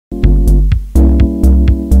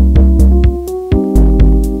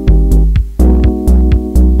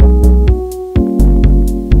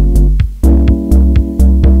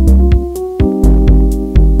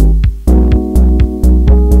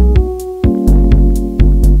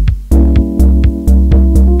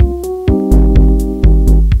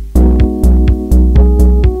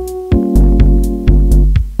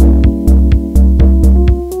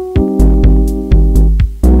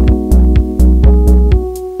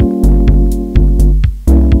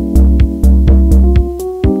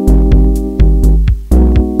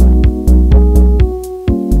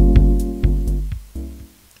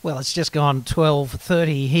it's just gone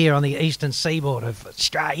 12:30 here on the eastern seaboard of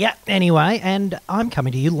Australia. Anyway, and I'm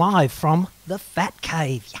coming to you live from the Fat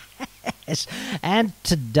Cave. Yes. And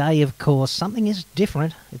today, of course, something is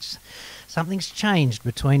different. Something's changed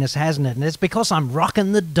between us, hasn't it? And it's because I'm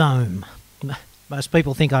rocking the dome. Most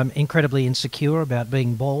people think I'm incredibly insecure about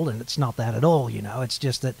being bald, and it's not that at all, you know. It's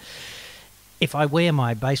just that if I wear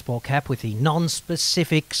my baseball cap with the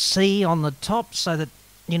non-specific C on the top so that,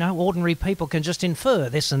 you know, ordinary people can just infer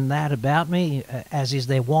this and that about me, as is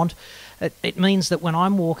their wont, it means that when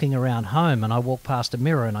I'm walking around home and I walk past a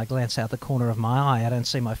mirror and I glance out the corner of my eye, I don't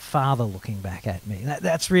see my father looking back at me.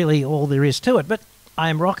 That's really all there is to it. But I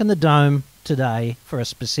am rocking the dome today for a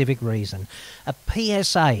specific reason, a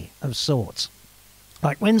PSA of sorts.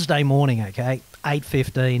 Like Wednesday morning, okay,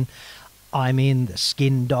 8:15, I'm in the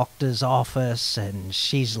skin doctor's office and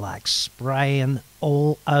she's like spraying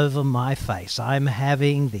all over my face. I'm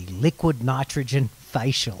having the liquid nitrogen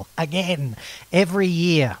facial again every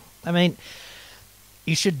year. I mean,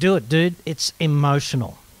 you should do it, dude. It's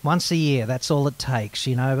emotional. Once a year, that's all it takes,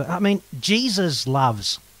 you know. I mean, Jesus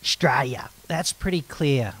loves Australia. That's pretty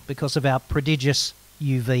clear because of our prodigious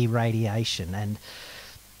UV radiation, and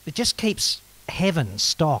it just keeps heaven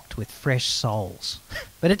stocked with fresh souls.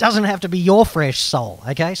 But it doesn't have to be your fresh soul,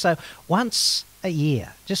 okay? So once a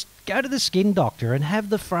year, just go to the skin doctor and have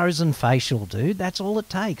the frozen facial, dude. That's all it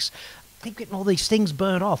takes. Keep getting all these things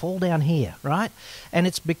burnt off all down here, right? And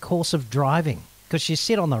it's because of driving. Because you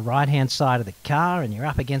sit on the right-hand side of the car and you're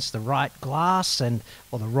up against the right glass,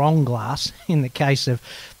 or the wrong glass in the case of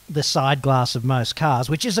the side glass of most cars,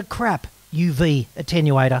 which is a crap UV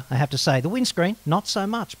attenuator, I have to say. The windscreen, not so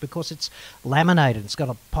much, because it's laminated. It's got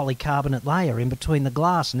a polycarbonate layer in between the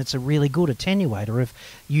glass, and it's a really good attenuator of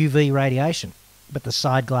UV radiation. But the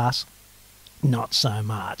side glass, not so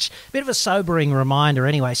much. Bit of a sobering reminder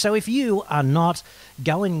anyway. So if you are not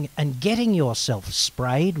going and getting yourself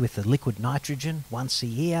sprayed with the liquid nitrogen once a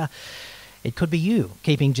year, it could be you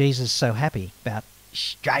keeping Jesus so happy about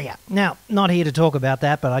Australia. Now, not here to talk about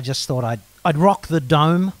that, but I just thought I'd rock the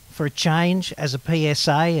dome for a change as a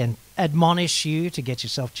PSA and admonish you to get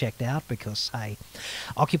yourself checked out because, hey,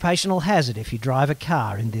 occupational hazard if you drive a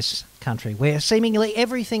car in this country where seemingly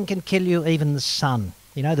everything can kill you, even the sun.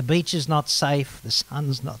 You know, the beach is not safe, the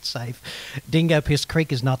sun's not safe, Dingo Piss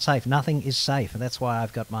Creek is not safe, nothing is safe, and that's why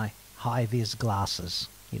I've got my high-vis glasses,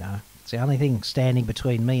 you know. It's the only thing standing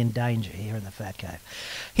between me and danger here in the Fat Cave.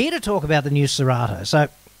 Here to talk about the new Cerato. So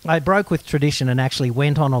I broke with tradition and actually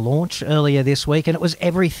went on a launch earlier this week, and it was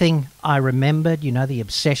everything I remembered, you know, the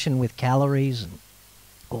obsession with calories and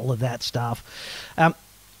all of that stuff.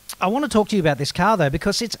 I want to talk to you about this car, though,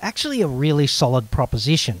 because it's actually a really solid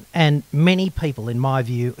proposition, and many people, in my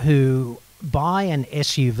view, who buy an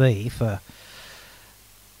SUV for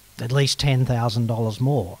at least $10,000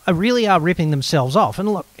 more really are ripping themselves off.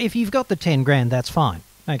 And look, if you've got the 10 grand, that's fine,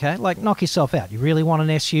 okay? Like, knock yourself out. You really want an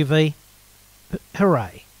SUV?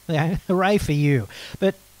 Hooray. Yeah, hooray for you.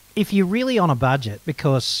 But if you're really on a budget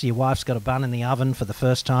because your wife's got a bun in the oven for the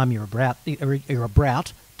first time, you're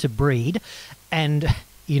about to breed, and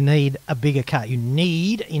you need a bigger car, you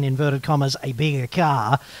need, in inverted commas, a bigger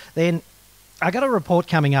car, then I got a report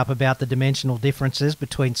coming up about the dimensional differences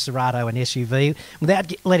between Cerato and SUV.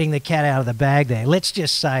 Without letting the cat out of the bag there, let's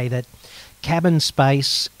just say that cabin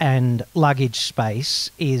space and luggage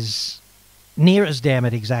space is near as damn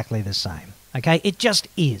it exactly the same. Okay, it just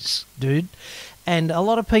is, dude. And a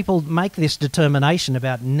lot of people make this determination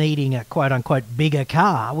about needing a quote-unquote bigger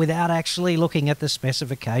car without actually looking at the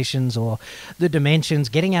specifications or the dimensions,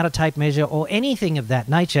 getting out a tape measure or anything of that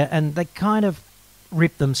nature, and they kind of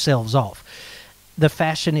rip themselves off. The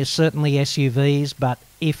fashion is certainly SUVs, but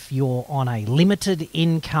if you're on a limited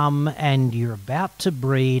income and you're about to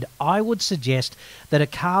breed, I would suggest that a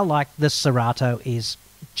car like the Cerato is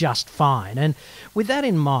just fine. And with that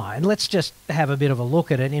in mind, let's just have a bit of a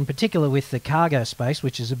look at it, in particular with the cargo space,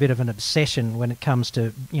 which is a bit of an obsession when it comes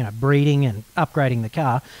to, you know, breeding and upgrading the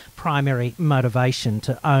car. Primary motivation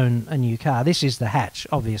to own a new car. This is the hatch,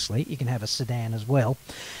 obviously. You can have a sedan as well.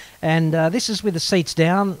 And this is with the seats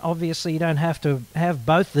down. Obviously, you don't have to have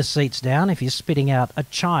both the seats down. If you're spitting out a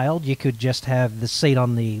child, you could just have the seat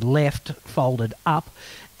on the left folded up,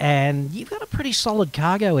 and you've got a pretty solid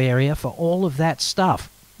cargo area for all of that stuff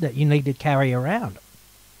that you need to carry around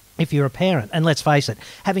if you're a parent. And let's face it,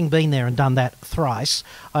 having been there and done that thrice,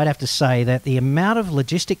 I'd have to say that the amount of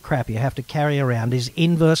logistic crap you have to carry around is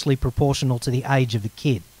inversely proportional to the age of the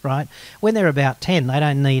kid, right? When they're about 10, they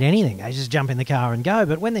don't need anything. They just jump in the car and go.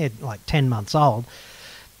 But when they're like 10 months old,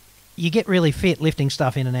 you get really fit lifting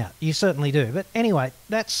stuff in and out. You certainly do. But anyway,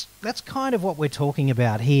 that's kind of what we're talking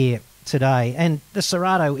about here today. And the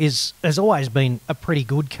Cerato has always been a pretty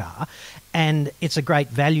good car, and it's a great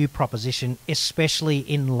value proposition, especially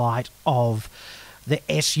in light of the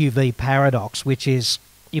SUV paradox, which is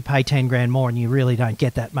you pay 10 grand more and you really don't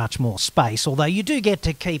get that much more space, although you do get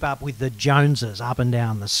to keep up with the Joneses up and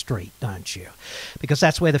down the street, don't you? Because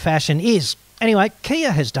that's where the fashion is. Anyway,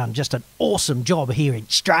 Kia has done just an awesome job here in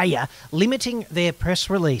Australia, limiting their press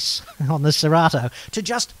release on the Cerato to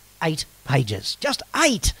just 8 pages. Just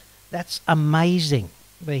 8! That's amazing,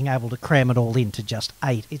 being able to cram it all into just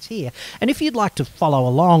 8. It's here. And if you'd like to follow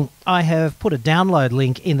along, I have put a download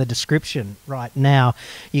link in the description right now.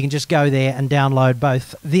 You can just go there and download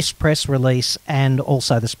both this press release and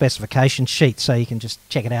also the specification sheet, so you can just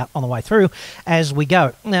check it out on the way through as we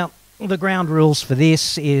go. Now, the ground rules for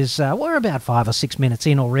this is we're about 5 or 6 minutes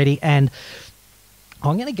in already, and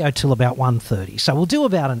I'm going to go till about 1:30. So we'll do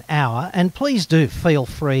about an hour, and please do feel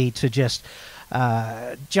free to just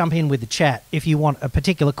jump in with the chat if you want a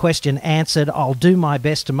particular question answered. I'll do my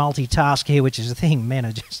best to multitask here, which is a thing men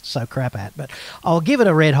are just so crap at, but I'll give it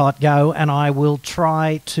a red hot go, and I will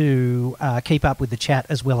try to keep up with the chat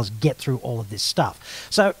as well as get through all of this stuff.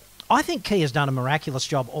 So I think Kia's done a miraculous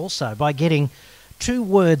job also by getting 2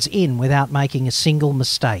 words in without making a single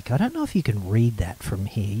mistake. I don't know if you can read that from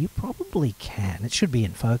here. You probably can. It should be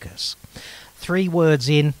in focus. 3 words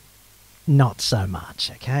in, not so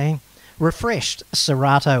much, okay? Refreshed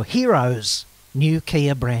Cerato heroes new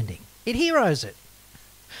Kia branding. It heroes it.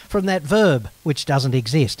 From that verb, which doesn't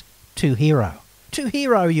exist, to hero. To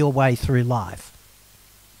hero your way through life.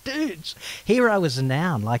 Dudes, hero is a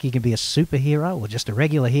noun, like you can be a superhero or just a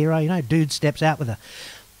regular hero. You know, dude steps out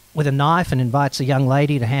with a knife and invites a young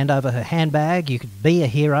lady to hand over her handbag. You could be a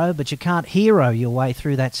hero, but you can't hero your way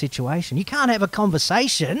through that situation. You can't have a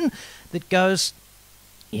conversation that goes,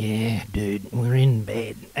 yeah, dude, we're in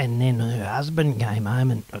bed, and then her husband came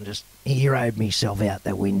home and I just heroed myself out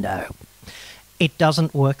the window. It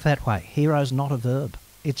doesn't work that way. Hero's not a verb.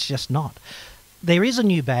 It's just not. There is a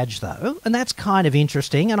new badge, though, and that's kind of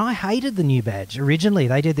interesting, and I hated the new badge. Originally,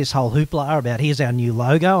 they did this whole hoopla about here's our new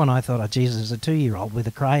logo, and I thought, oh, Jesus, a 2-year-old with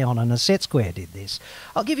a crayon and a set square did this.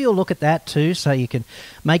 I'll give you a look at that, too, so you can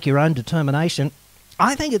make your own determination.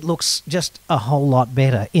 I think it looks just a whole lot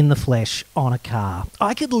better in the flesh on a car.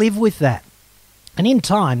 I could live with that. And in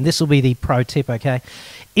time, this will be the pro tip, okay?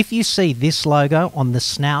 If you see this logo on the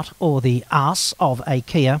snout or the arse of a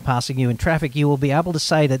Kia passing you in traffic, you will be able to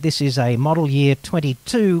say that this is a model year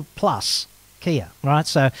 22 plus Kia, right?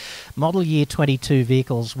 So model year 22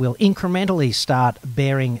 vehicles will incrementally start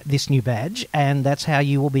bearing this new badge, and that's how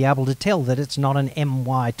you will be able to tell that it's not an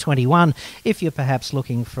MY21. If you're perhaps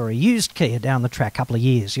looking for a used Kia down the track a couple of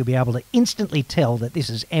years, you'll be able to instantly tell that this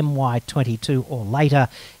is MY22 or later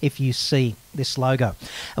if you see this logo.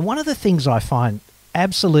 And one of the things I find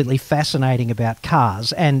absolutely fascinating about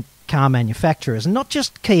cars and car manufacturers, and not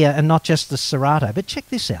just Kia and not just the Cerato, but check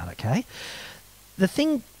this out, okay? The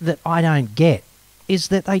thing that I don't get is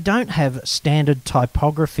that they don't have standard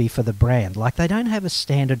typography for the brand. Like, they don't have a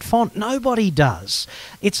standard font. Nobody does.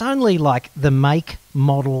 It's only like the make,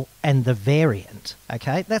 model, and the variant,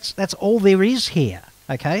 okay? That's all there is here,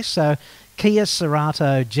 okay? So Kia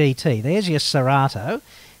Cerato GT. There's your Cerato.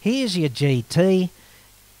 Here's your GT.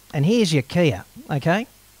 And here's your Kia, okay?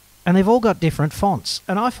 And they've all got different fonts.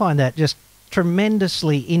 And I find that just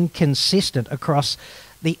tremendously inconsistent across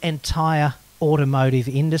the entire automotive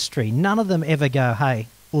industry. None of them ever go, hey,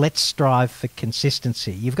 let's strive for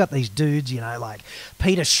consistency. You've got these dudes, you know, like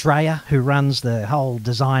Peter Schreier, who runs the whole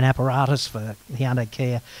design apparatus for Hyundai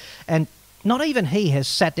Kia, and not even he has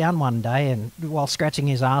sat down one day and, while scratching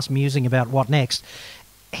his ass musing about what next,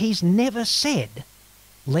 he's never said,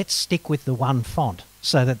 let's stick with the one font,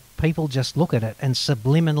 so that people just look at it and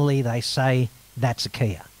subliminally they say that's a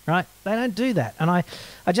Kia, right? They don't do that, and I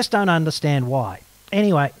just don't understand why.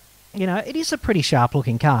 Anyway, you know, it is a pretty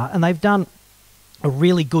sharp-looking car, and they've done a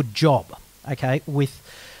really good job, okay, with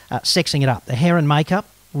sexing it up. The hair and makeup,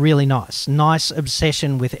 really nice. Nice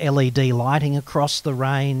obsession with LED lighting across the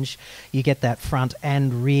range. You get that front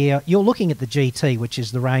and rear. You're looking at the GT, which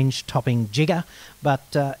is the range-topping jigger, but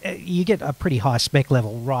you get a pretty high spec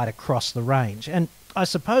level right across the range. And I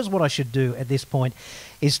suppose what I should do at this point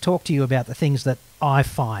is talk to you about the things that I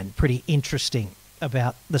find pretty interesting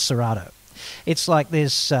about the Cerato. It's like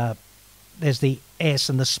there's the S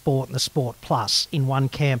and the Sport Plus in one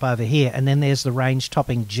camp over here, and then there's the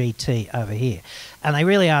range-topping GT over here. And they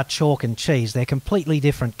really are chalk and cheese. They're completely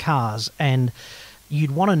different cars, and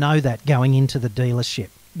you'd want to know that going into the dealership.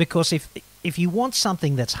 Because if you want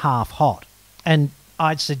something that's half hot, and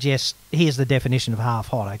I'd suggest, here's the definition of half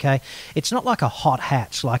hot, okay? It's not like a hot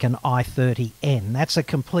hatch like an i30N. That's a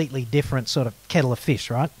completely different sort of kettle of fish,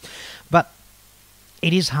 right? But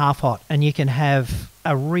it is half hot, and you can have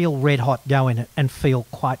a real red hot go in it and feel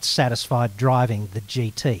quite satisfied driving the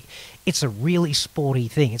GT. It's a really sporty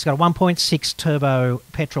thing. It's got a 1.6 turbo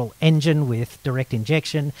petrol engine with direct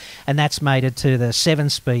injection, and that's mated to the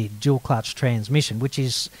 7-speed dual clutch transmission, which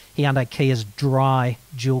is Hyundai Kia's dry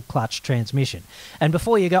dual clutch transmission. And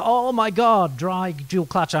before you go, oh my God, dry dual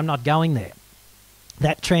clutch, I'm not going there.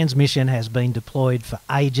 That transmission has been deployed for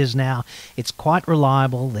ages now. It's quite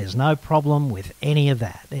reliable. There's no problem with any of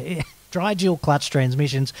that. Dry dual clutch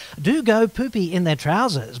transmissions do go poopy in their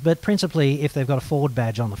trousers, but principally if they've got a Ford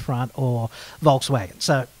badge on the front or Volkswagen.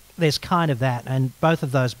 So there's kind of that, and both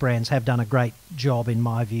of those brands have done a great job, in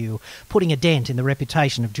my view, putting a dent in the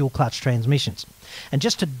reputation of dual clutch transmissions. And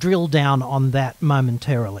just to drill down on that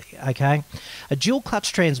momentarily, okay? A dual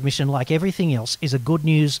clutch transmission, like everything else, is a good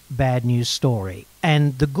news, bad news story.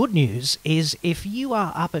 And the good news is if you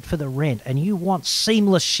are up it for the rent and you want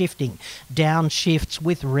seamless shifting, downshifts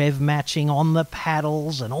with rev matching on the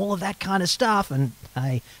paddles and all of that kind of stuff, and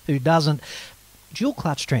hey, who doesn't? Dual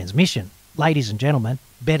clutch transmission, ladies and gentlemen,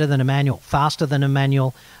 better than a manual, faster than a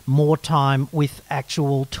manual, more time with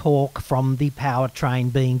actual torque from the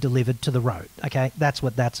powertrain being delivered to the road. Okay, that's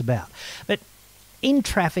what that's about. But in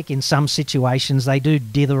traffic, in some situations, they do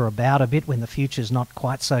dither about a bit when the future's not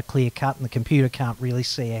quite so clear-cut and the computer can't really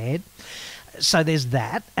see ahead. So there's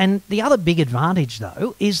that. And the other big advantage,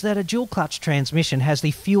 though, is that a dual-clutch transmission has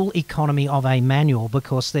the fuel economy of a manual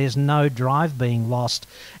because there's no drive being lost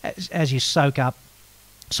as you soak up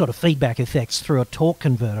sort of feedback effects through a torque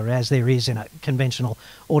converter as there is in a conventional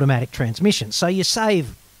automatic transmission. So you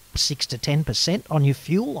save 6 to 10% on your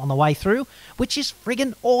fuel on the way through, which is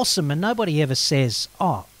friggin' awesome. And nobody ever says,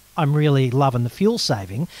 oh, I'm really loving the fuel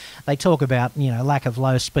saving. They talk about, lack of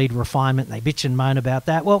low speed refinement. They bitch and moan about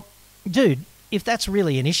that. Well, dude, if that's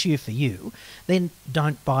really an issue for you, then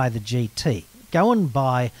don't buy the GT. Go and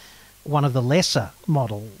buy one of the lesser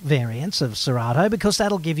model variants of Cerato, because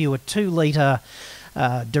that'll give you a 2-litre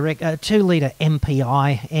 2-litre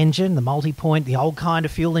MPI engine, the multi-point, the old kind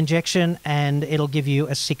of fuel injection, and it'll give you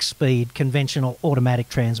a 6-speed conventional automatic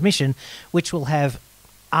transmission, which will have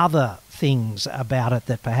other things about it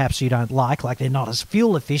that perhaps you don't like they're not as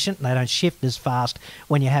fuel efficient and they don't shift as fast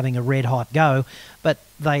when you're having a red hot go, but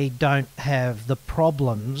they don't have the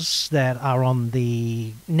problems that are on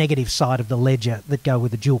the negative side of the ledger that go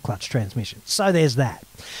with the dual clutch transmission. So there's that.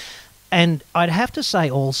 And I'd have to say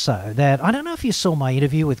also that, I don't know if you saw my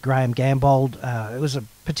interview with Graham Gambold. It was a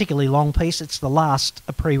particularly long piece. It's the last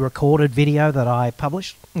pre-recorded video that I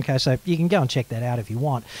published. Okay, so you can go and check that out if you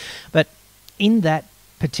want. But in that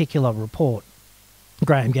particular report,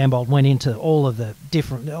 Graham Gambold went into all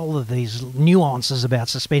of these nuances about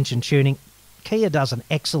suspension tuning. Kia does an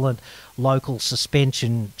excellent local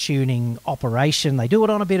suspension tuning operation. They do it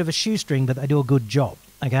on a bit of a shoestring, but they do a good job,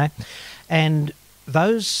 okay? And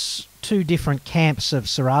those two different camps of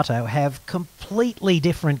Cerato have completely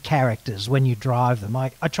different characters when you drive them. I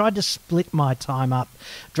tried to split my time up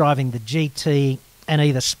driving the GT and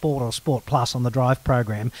either Sport or Sport Plus on the drive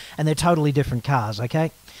program, and they're totally different cars,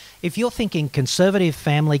 okay? If you're thinking conservative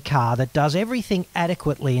family car that does everything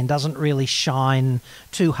adequately and doesn't really shine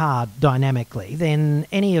too hard dynamically, then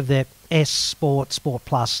any of the S Sport, Sport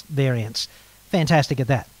Plus variants, fantastic at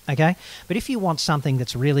that. Okay, but if you want something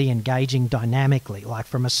that's really engaging dynamically, like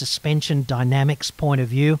from a suspension dynamics point of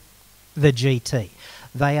view, the GT.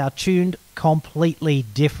 They are tuned completely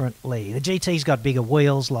differently. The GT's got bigger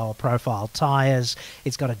wheels, lower profile tyres,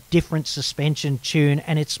 it's got a different suspension tune,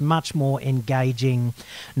 and it's much more engaging,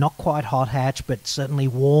 not quite hot hatch, but certainly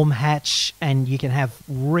warm hatch, and you can have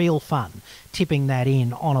real fun tipping that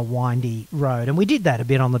in on a windy road. And we did that a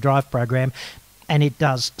bit on the drive program, and it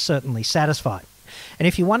does certainly satisfy. And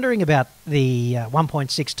if you're wondering about the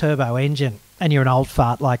 1.6 turbo engine, and you're an old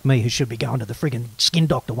fart like me who should be going to the friggin' skin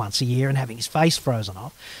doctor once a year and having his face frozen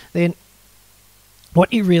off, then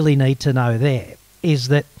what you really need to know there is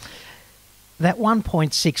that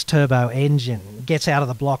 1.6 turbo engine gets out of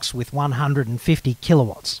the blocks with 150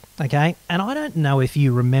 kilowatts, okay? And I don't know if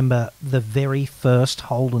you remember the very first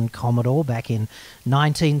Holden Commodore back in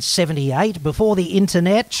 1978, before the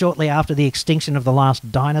internet, shortly after the extinction of the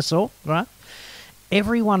last dinosaur, right?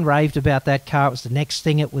 Everyone raved about that car. It was the next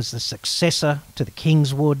thing. It was the successor to the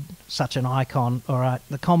Kingswood, such an icon. All right,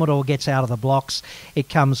 the Commodore gets out of the blocks. It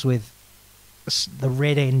comes with the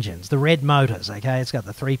red engines, the red motors, okay? It's got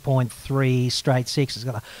the 3.3 straight six. It's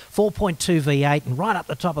got a 4.2 V8, and right up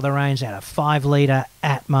the top of the range, had a 5-litre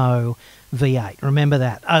Atmo V8. Remember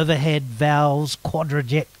that. Overhead valves,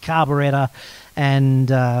 quadrajet carburetor, and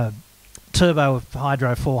turbo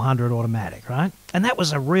hydro 400 automatic, right? And that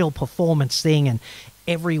was a real performance thing, and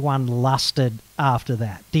everyone lusted after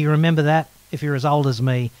that. Do you remember that? If you're as old as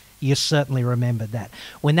me, you certainly remembered that.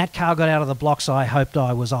 When that car got out of the blocks, I hoped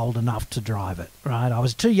I was old enough to drive it, right? I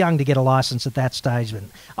was too young to get a licence at that stage,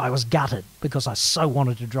 and I was gutted because I so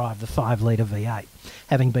wanted to drive the 5-litre V8,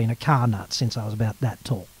 having been a car nut since I was about that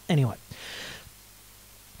tall. Anyway,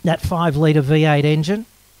 that 5-litre V8 engine,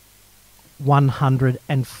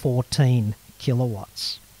 114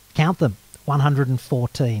 kilowatts. Count them,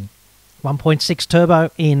 114. 1.6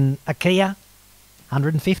 turbo in a Kia,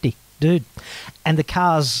 150. Dude. And the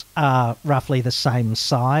cars are roughly the same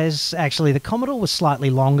size. Actually, the Commodore was slightly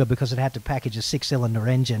longer because it had to package a 6-cylinder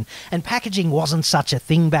engine. And packaging wasn't such a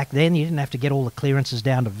thing back then. You didn't have to get all the clearances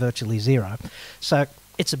down to virtually zero. So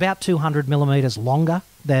it's about 200 millimetres longer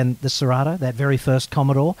than the Cerato, that very first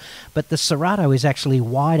Commodore. But the Cerato is actually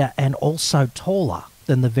wider and also taller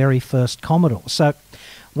than the very first Commodore. So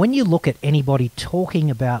when you look at anybody talking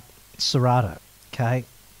about Cerato, okay,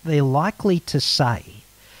 they're likely to say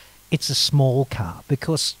it's a small car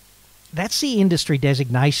because that's the industry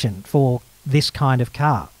designation for this kind of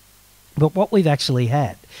car. But what we've actually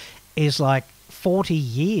had is like 40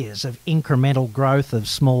 years of incremental growth of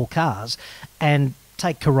small cars. And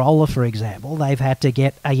take Corolla, for example, they've had to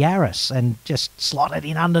get a Yaris and just slot it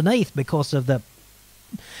in underneath because of the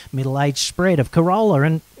middle-age spread of Corolla.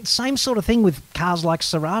 And same sort of thing with cars like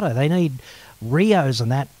Cerato. They need Rios and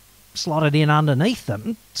that slotted in underneath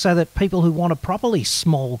them so that people who want a properly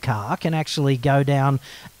small car can actually go down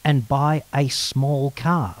and buy a small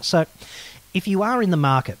car. So if you are in the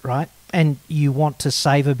market, right, and you want to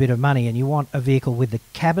save a bit of money and you want a vehicle with the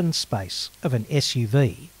cabin space of an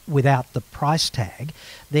SUV without the price tag,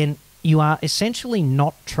 then you are essentially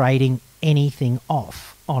not trading anything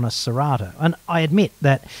off on a Cerato. And I admit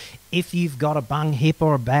that if you've got a bung hip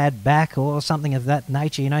or a bad back or something of that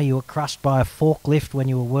nature, you know, you were crushed by a forklift when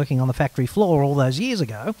you were working on the factory floor all those years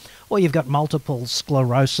ago, or you've got multiple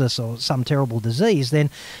sclerosis or some terrible disease, then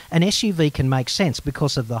an SUV can make sense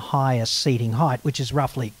because of the higher seating height, which is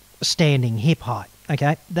roughly standing hip height.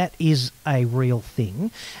 Okay, that is a real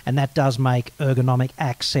thing, and that does make ergonomic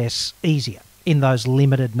access easier in those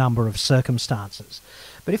limited number of circumstances.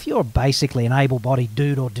 But if you're basically an able-bodied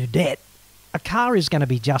dude or dudette, a car is going to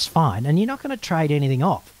be just fine, and you're not going to trade anything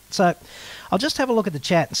off. So I'll just have a look at the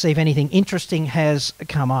chat and see if anything interesting has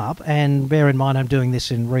come up. And bear in mind, I'm doing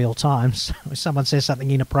this in real time, so if someone says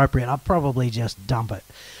something inappropriate, I'll probably just dump it.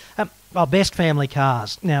 Well, Best Family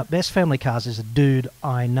Cars. Now, Best Family Cars is a dude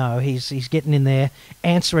I know. He's getting in there,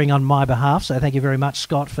 answering on my behalf, so thank you very much,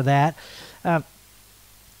 Scott, for that.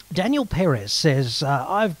 Daniel Perez says,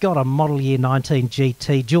 I've got a Model Year 19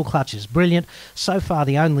 GT, dual clutches, brilliant. So far,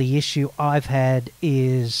 the only issue I've had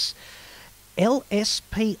is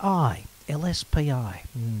LSPI.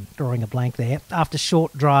 Drawing a blank there. After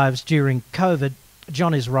short drives during COVID,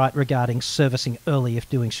 John is right regarding servicing early if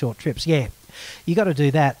doing short trips. Yeah, you got to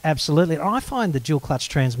do that, absolutely. And I find the dual clutch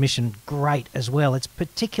transmission great as well. It's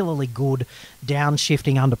particularly good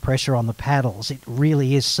downshifting under pressure on the paddles. It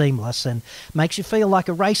really is seamless and makes you feel like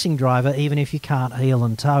a racing driver even if you can't heel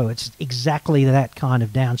and toe. It's exactly that kind of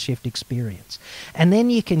downshift experience. And then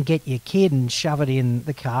you can get your kid and shove it in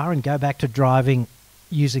the car and go back to driving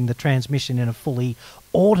using the transmission in a fully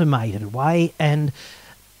automated way, and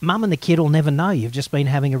Mum and the kid will never know you've just been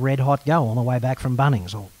having a red-hot go on the way back from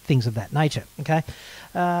Bunnings or things of that nature, okay?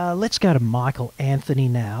 Let's go to Michael Anthony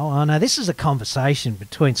now. Oh, no, this is a conversation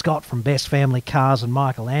between Scott from Best Family Cars and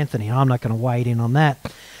Michael Anthony. I'm not going to wade in on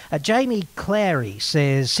that. Jamie Clary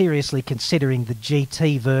says, seriously considering the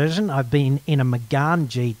GT version. I've been in a Megane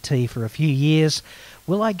GT for a few years.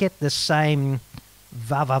 Will I get the same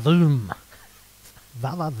Vavavoom?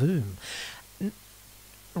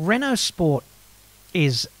 Renault Sport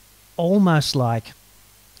is almost like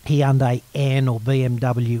Hyundai N or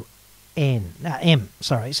BMW M.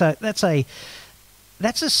 Sorry, so that's a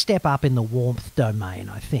step up in the warmth domain,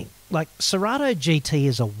 I think. Like Cerato GT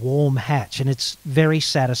is a warm hatch and it's very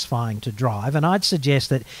satisfying to drive. And I'd suggest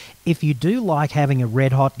that if you do like having a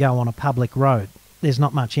red hot go on a public road, there's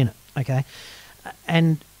not much in it. Okay,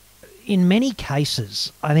 and in many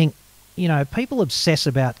cases, I think people obsess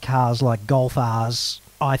about cars like Golf Rs,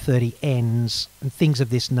 i30Ns and things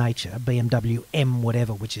of this nature, BMW M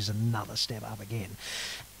whatever, which is another step up again.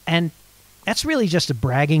 And that's really just a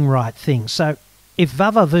bragging right thing. So if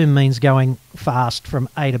Vavavoom means going fast from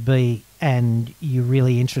A to B and you're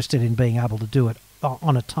really interested in being able to do it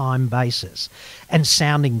on a time basis and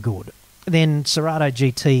sounding good, then Cerato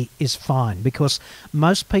GT is fine, because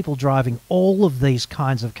most people driving all of these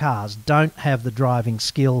kinds of cars don't have the driving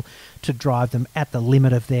skill to drive them at the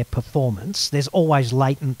limit of their performance. There's always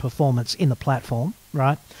latent performance in the platform,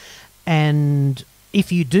 right? And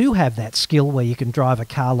if you do have that skill where you can drive a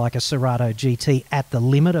car like a Cerato GT at the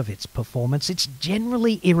limit of its performance, it's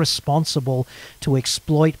generally irresponsible to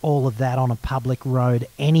exploit all of that on a public road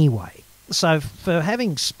anyway. So for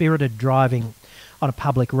having spirited driving on a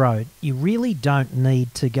public road, you really don't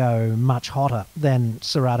need to go much hotter than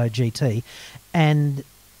Cerato GT. And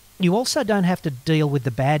you also don't have to deal with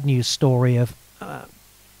the bad news story of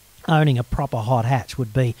owning a proper hot hatch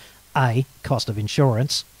would be, A, cost of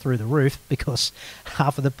insurance through the roof, because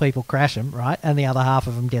half of the people crash them, right, and the other half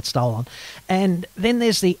of them get stolen. And then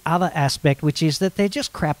there's the other aspect, which is that they're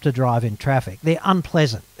just crap to drive in traffic. They're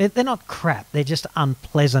unpleasant. They're not crap. They're just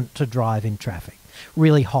unpleasant to drive in traffic.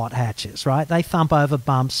 Really hot hatches, right? They thump over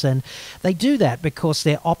bumps, and they do that because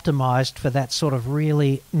they're optimized for that sort of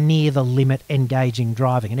really near the limit engaging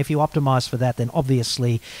driving. And if you optimize for that, then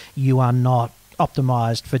obviously you are not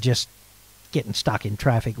optimized for just getting stuck in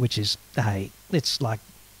traffic, which is, hey, it's like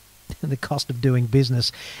the cost of doing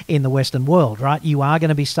business in the Western world, right? You are going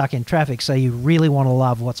to be stuck in traffic, so you really want to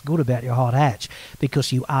love what's good about your hot hatch,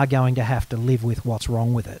 because you are going to have to live with what's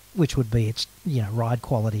wrong with it, which would be its, ride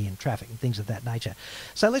quality in traffic and things of that nature.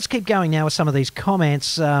 So let's keep going now with some of these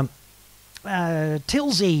comments.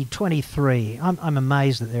 Tilsy23, I'm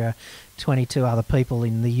amazed that there are 22 other people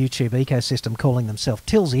in the YouTube ecosystem calling themselves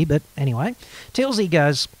Tilsy, but anyway, Tilsy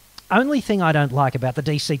goes, only thing I don't like about the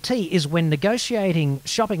DCT is when negotiating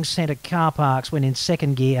shopping centre car parks when in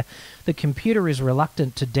second gear, the computer is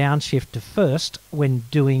reluctant to downshift to first when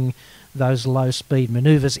doing those low-speed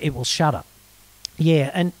manoeuvres. It will shudder.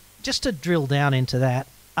 Yeah, and just to drill down into that,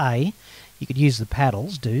 A, you could use the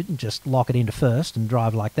paddles, dude, and just lock it into first and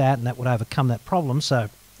drive like that, and that would overcome that problem, so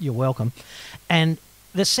you're welcome. And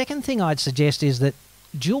the second thing I'd suggest is that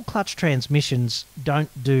dual clutch transmissions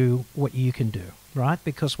don't do what you can do, right?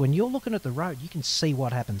 Because when you're looking at the road, you can see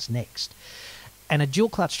what happens next. And a dual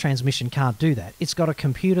clutch transmission can't do that. It's got a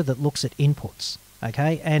computer that looks at inputs,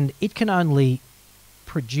 okay? And it can only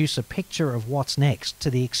produce a picture of what's next to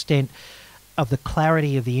the extent of the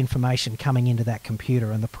clarity of the information coming into that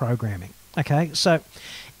computer and the programming, okay? So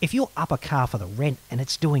if you're up a car for the rent and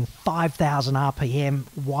it's doing 5,000 RPM,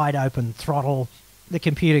 wide open throttle, the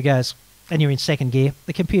computer goes, and you're in second gear,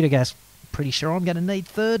 the computer goes, pretty sure I'm going to need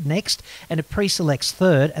third next, and it pre-selects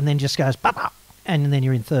third and then just goes, bop, and then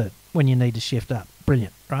you're in third when you need to shift up.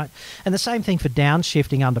 Brilliant, right? And the same thing for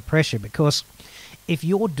downshifting under pressure, because if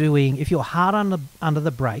you're hard under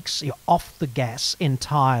the brakes, you're off the gas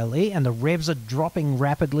entirely, and the revs are dropping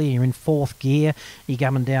rapidly, you're in fourth gear, you're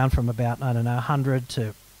coming down from about, 100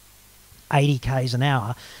 to 80 k's an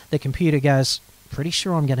hour, the computer goes, pretty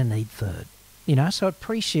sure I'm going to need third. So it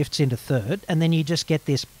pre-shifts into third, and then you just get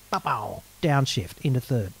this downshift into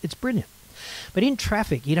third. It's brilliant. But in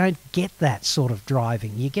traffic, you don't get that sort of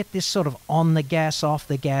driving. You get this sort of on the gas, off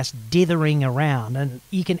the gas, dithering around, and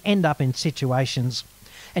you can end up in situations,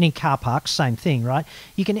 and in car parks, same thing, right?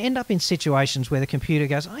 You can end up in situations where the computer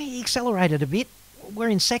goes, oh, you accelerated a bit, we're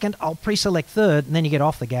in second, I'll pre-select third, and then you get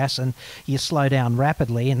off the gas and you slow down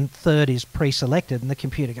rapidly, and third is pre-selected, and the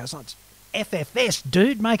computer goes, oh, it's FFS,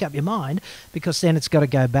 dude, make up your mind, because then it's got to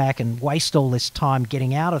go back and waste all this time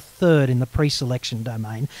getting out of third in the pre-selection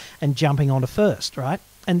domain and jumping onto first, right?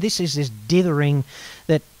 And this is this dithering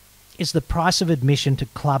that is the price of admission to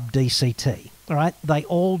Club DCT, all right? They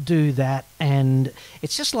all do that, and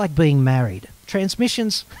it's just like being married.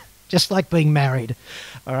 Transmissions, just like being married,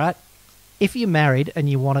 all right? If you're married and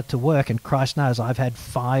you want it to work, and Christ knows I've had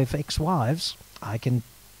 5 ex-wives, I can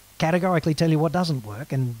categorically tell you what doesn't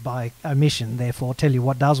work, and by omission, therefore, tell you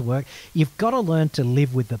what does work. You've got to learn to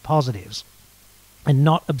live with the positives and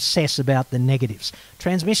not obsess about the negatives.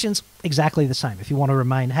 Transmissions, exactly the same, if you want to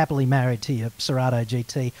remain happily married to your Cerato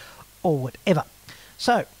GT or whatever.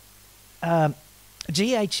 So,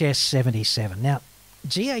 GHS 77. Now,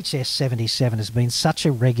 GHS 77 has been such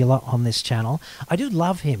a regular on this channel. I do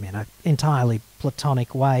love him in an entirely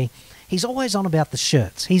platonic way. He's always on about the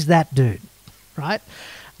shirts. He's that dude, right?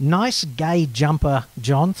 Nice gay jumper,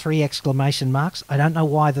 John, 3 exclamation marks. I don't know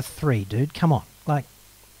why the 3, dude. Come on. Like,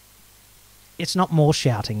 it's not more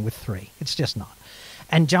shouting with 3. It's just not.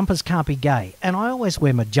 And jumpers can't be gay. And I always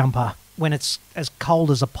wear my jumper when it's as cold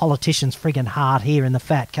as a politician's friggin' heart here in the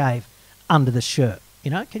Fat Cave under the shirt.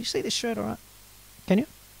 Can you see this shirt all right? Can you?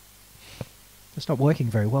 It's not working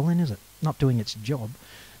very well then, is it? Not doing its job.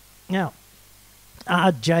 Now,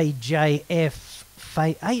 RJJ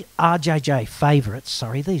Favourites.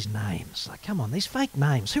 Sorry, these names. Like, come on, these fake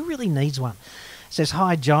names. Who really needs one? Says,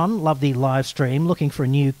 hi, John. Love the live stream. Looking for a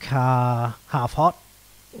new car, half hot.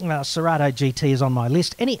 Cerato GT is on my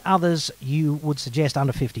list. Any others you would suggest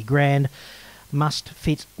under 50 grand? Must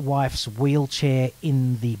fit wife's wheelchair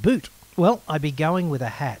in the boot. Well, I'd be going with a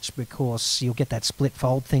hatch because you'll get that split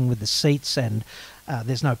fold thing with the seats, and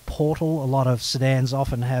there's no portal. A lot of sedans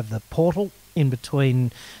often have the portal in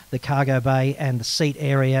between the cargo bay and the seat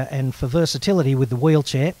area, and for versatility with the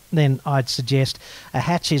wheelchair, then I'd suggest a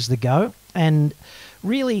hatch is the go. And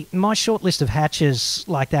really, my short list of hatches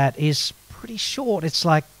like that is pretty short. It's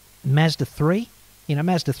like Mazda 3. You know,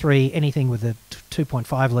 Mazda 3, anything with a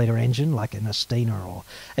 2.5 litre engine, like an Astina or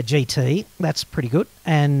a GT, that's pretty good.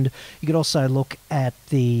 And you could also look at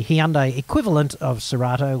the Hyundai equivalent of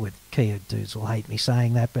Cerato, with Kia dudes will hate me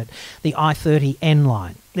saying that, but the i30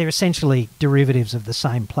 N-Line. They're essentially derivatives of the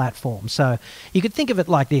same platform. So you could think of it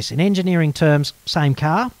like this. In engineering terms, same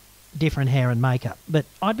car, different hair and makeup. But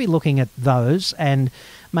I'd be looking at those and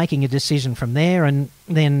making a decision from there, and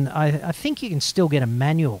then I think you can still get a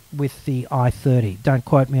manual with the i30. Don't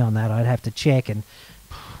quote me on that. I'd have to check and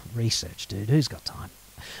research, dude. Who's got time?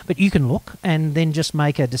 But you can look and then just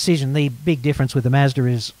make a decision. The big difference with the Mazda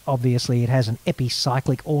is obviously it has an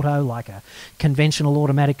epicyclic auto like a conventional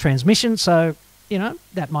automatic transmission, so you know,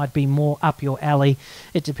 that might be more up your alley.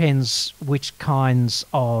 It depends which kinds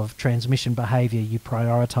of transmission behaviour you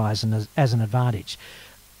prioritise as an advantage.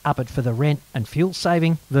 Up it for the rent and fuel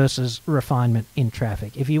saving versus refinement in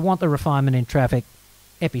traffic. If you want the refinement in traffic,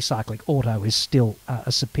 epicyclic auto is still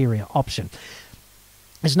a superior option.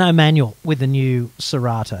 There's no manual with the new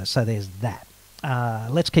Cerato, so there's that.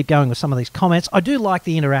 Let's keep going with some of these comments. I do like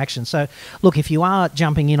the interaction. So, look, if you are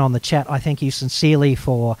jumping in on the chat, I thank you sincerely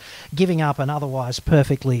for giving up an otherwise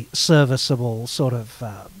perfectly serviceable sort of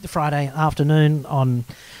Friday afternoon on,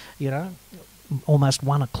 you know, almost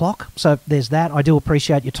 1 o'clock. So there's that. I do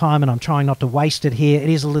appreciate your time, and I'm trying not to waste it here. It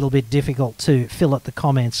is a little bit difficult to fill at the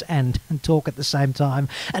comments and talk at the same time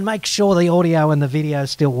and make sure the audio and the video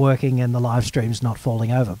is still working and the live stream's not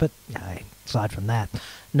falling over. But hey, aside from that,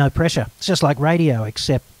 no pressure. It's just like radio,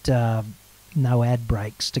 except no ad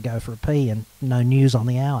breaks to go for a pee and no news on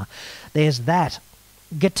the hour. There's that.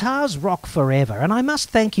 Guitars rock forever. And I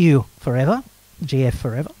must thank you forever, GF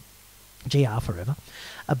forever, GR forever,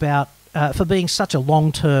 about for being such a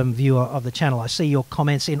long-term viewer of the channel. I see your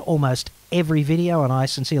comments in almost every video, and I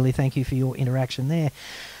sincerely thank you for your interaction there.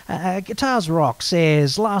 Guitars Rock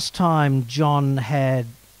says, last time John had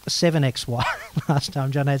 7 ex-wives. Last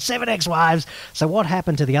time John had 7 ex-wives. So what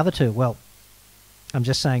happened to the other 2? Well, I'm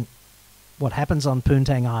just saying, what happens on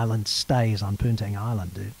Poontang Island stays on Poontang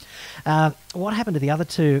Island, dude. What happened to the other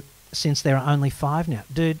 2 since there are only 5 now?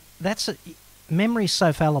 Dude, that's... memory's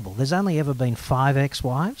so fallible. There's only ever been 5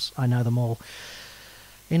 ex-wives. I know them all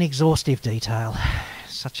in exhaustive detail.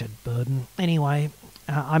 Such a burden. Anyway,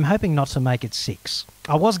 I'm hoping not to make it 6.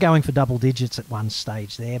 I was going for double digits at one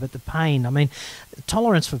stage there, but the pain, I mean,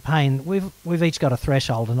 tolerance for pain, we've each got a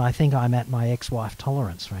threshold, and I think I'm at my ex-wife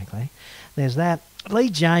tolerance, frankly. There's that. Lee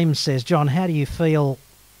James says, John, how do you feel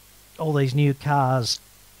all these new cars'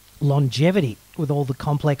 longevity with all the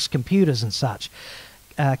complex computers and such?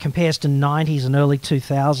 Compares to 90s and early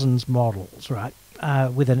 2000s models, right,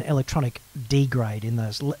 with an electronic degrade in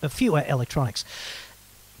those, fewer electronics.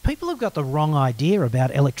 People have got the wrong idea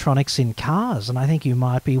about electronics in cars, and I think you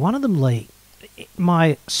might be one of them, Lee.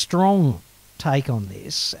 My strong take on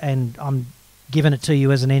this, and I'm giving it to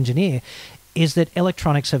you as an engineer, is that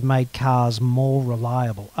electronics have made cars more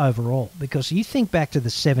reliable overall. Because you think back to the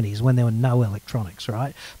 70s when there were no electronics,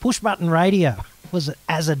 right? Push-button radio was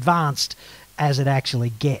as advanced as it actually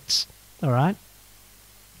gets, all right?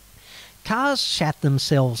 Cars shat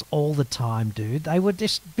themselves all the time, dude. They were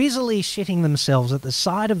just busily shitting themselves at the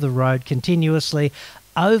side of the road continuously,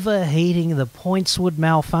 overheating, the points would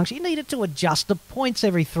malfunction. You needed to adjust the points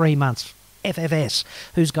every 3 months. FFS,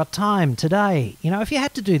 who's got time today? You know, if you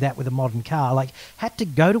had to do that with a modern car, like, had to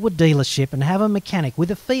go to a dealership and have a mechanic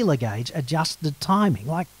with a feeler gauge adjust the timing.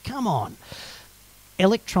 Like, come on.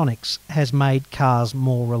 Electronics has made cars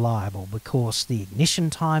more reliable because the ignition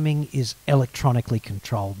timing is electronically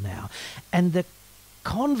controlled now. And the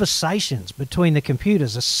conversations between the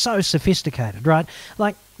computers are so sophisticated, right?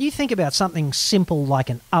 Like, you think about something simple like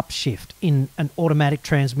an upshift in an automatic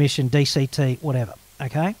transmission, DCT, whatever,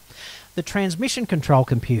 okay? The transmission control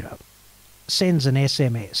computer sends an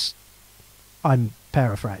SMS, I'm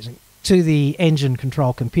paraphrasing, to the engine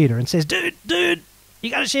control computer and says, dude, you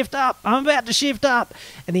got to shift up. I'm about to shift up.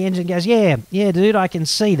 And the engine goes, yeah, dude, I can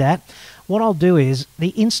see that. what I'll do is the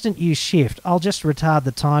instant you shift, I'll just retard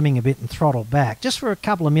the timing a bit and throttle back just for a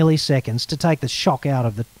couple of milliseconds to take the shock out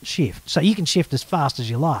of the shift. So you can shift as fast as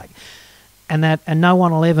you like. And no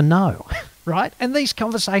one will ever know, right? And these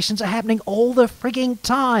conversations are happening all the frigging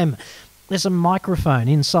time. There's a microphone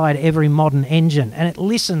inside every modern engine, and it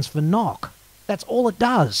listens for knock. That's all it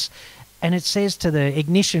does. And it says to the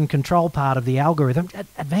ignition control part of the algorithm,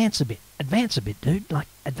 advance a bit, dude. Like,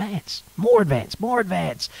 advance, more advance, more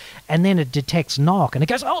advance. And then it detects knock, and it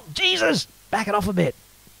goes, oh, Jesus, back it off a bit.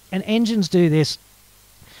 And engines do this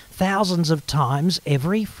thousands of times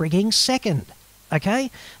every frigging second.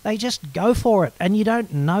 Okay? They just go for it, and you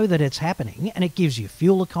don't know that it's happening, and it gives you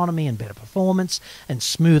fuel economy and better performance and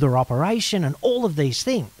smoother operation and all of these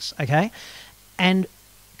things, okay? And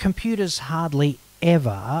computers hardly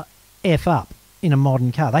ever F up in a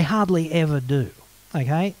modern car. They hardly ever do,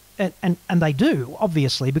 okay? And they do,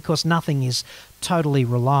 obviously, because nothing is totally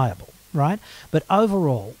reliable, right? But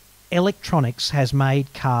overall, electronics has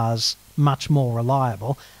made cars much more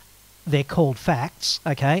reliable. They're called facts,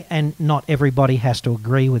 okay? And not everybody has to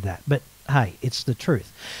agree with that. But, hey, it's the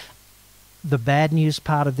truth. The bad news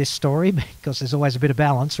part of this story, because there's always a bit of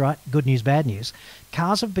balance, right? Good news, bad news.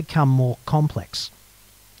 Cars have become more complex.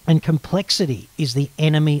 And complexity is the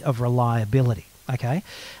enemy of reliability, okay?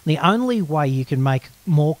 The only way you can make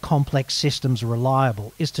more complex systems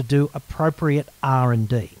reliable is to do appropriate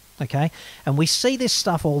R&D. Okay, and we see this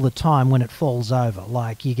stuff all the time when it falls over.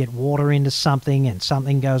 Like you get water into something and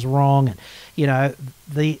something goes wrong, and you know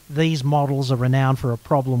these models are renowned for a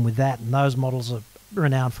problem with that, and those models are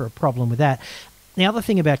renowned for a problem with that. The other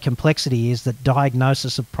thing about complexity is that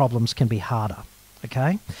diagnosis of problems can be harder.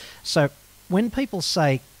 Okay, so when people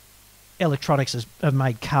say electronics have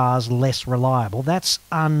made cars less reliable, that's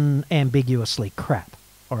unambiguously crap.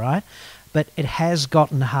 All right. But it has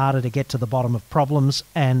gotten harder to get to the bottom of problems,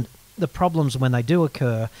 and the problems, when they do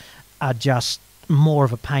occur, are just more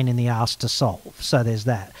of a pain in the ass to solve. So there's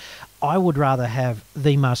that. I would rather have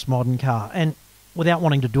the most modern car. And without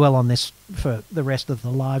wanting to dwell on this for the rest of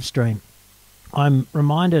the live stream, I'm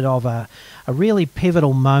reminded of a really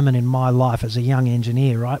pivotal moment in my life as a young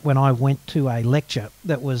engineer, right, when I went to a lecture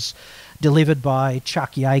that was delivered by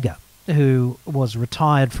Chuck Yeager, who was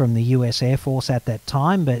retired from the US Air Force at that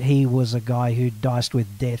time, but he was a guy who diced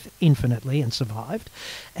with death infinitely and survived.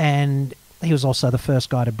 And he was also the first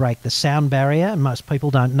guy to break the sound barrier, and most people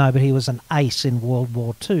don't know, but he was an ace in World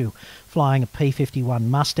War II, flying a P-51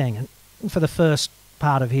 Mustang. And for the first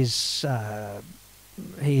part of his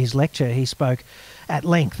lecture, he spoke at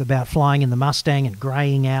length about flying in the Mustang and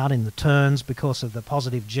greying out in the turns because of the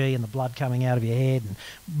positive G and the blood coming out of your head, and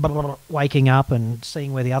blah, blah, blah, waking up and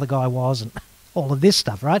seeing where the other guy was and all of this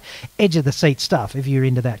stuff, right? Edge of the seat stuff if you're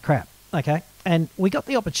into that crap, okay? And we got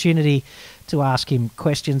the opportunity to ask him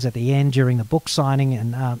questions at the end during the book signing,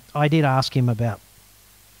 and I did ask him about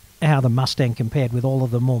how the Mustang compared with all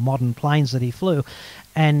of the more modern planes that he flew,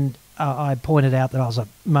 and I pointed out that I was a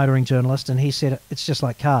motoring journalist, and he said, it's just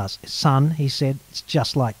like cars. Son, he said, it's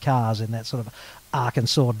just like cars, in that sort of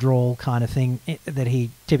Arkansas drawl kind of thing that he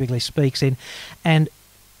typically speaks in. And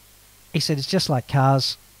he said, it's just like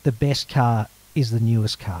cars. The best car is the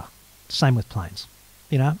newest car. Same with planes,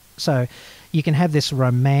 you know? So you can have this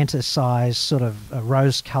romanticized sort of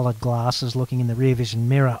rose-coloured glasses looking in the rear vision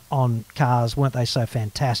mirror on cars. Weren't they so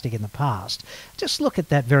fantastic in the past? Just look at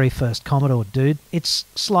that very first Commodore, dude. It's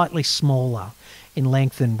slightly smaller in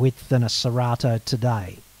length and width than a Cerato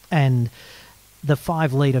today. And the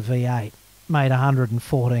 5-litre V8 made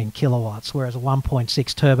 114 kilowatts, whereas a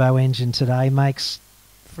 1.6 turbo engine today makes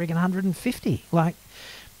friggin' 150. Like,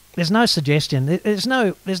 there's no suggestion. There's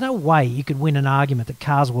no way you could win an argument that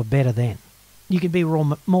cars were better then. You could be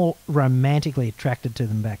more romantically attracted to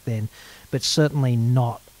them back then, but certainly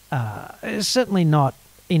not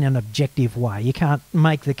in an objective way. You can't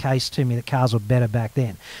make the case to me that cars were better back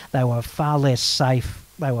then. They were far less safe,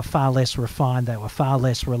 they were far less refined, they were far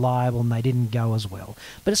less reliable, and they didn't go as well.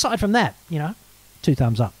 But aside from that, you know, 2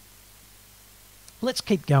 thumbs up. Let's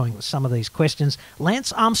keep going with some of these questions.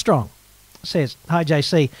 Lance Armstrong says, hi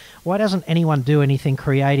JC, why doesn't anyone do anything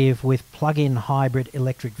creative with plug-in hybrid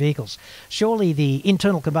electric vehicles? Surely the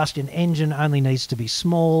internal combustion engine only needs to be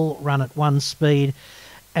small, run at 1 speed,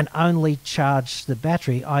 and only charge the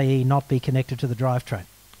battery, i.e. not be connected to the drivetrain.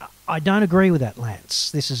 I don't agree with that, Lance.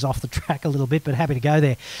 This is off the track a little bit, but happy to go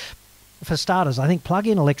there. For starters, I think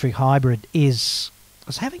plug-in electric hybrid is... I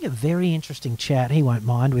was having a very interesting chat, he won't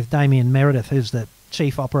mind, with Damien Meredith, who's the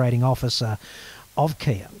Chief Operating Officer of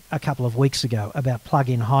Kia, a couple of weeks ago, about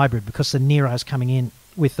plug-in hybrid, because the Nero's coming in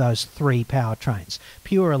with those 3 powertrains.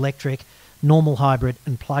 Pure electric, normal hybrid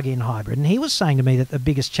and plug-in hybrid. And he was saying to me that the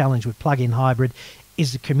biggest challenge with plug-in hybrid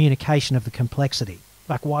is the communication of the complexity.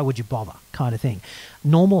 Like, why would you bother, kind of thing.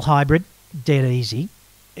 Normal hybrid, dead easy.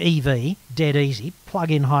 EV, dead easy.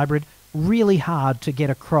 Plug-in hybrid, really hard to get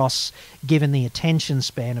across given the attention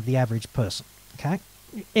span of the average person, okay,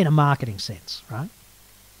 in a marketing sense, right?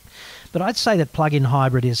 But I'd say that plug-in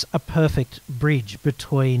hybrid is a perfect bridge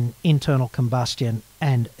between internal combustion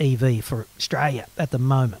and EV for Australia at the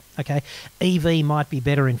moment, okay? EV might be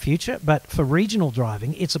better in future, but for regional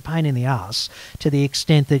driving, it's a pain in the ass to the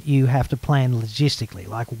extent that you have to plan logistically,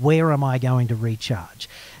 like where am I going to recharge?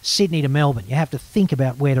 Sydney to Melbourne, you have to think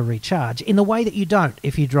about where to recharge in the way that you don't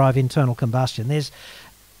if you drive internal combustion. There's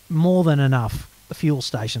more than enough fuel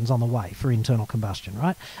stations on the way for internal combustion,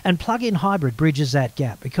 right? And plug-in hybrid bridges that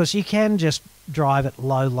gap because you can just drive at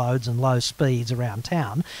low loads and low speeds around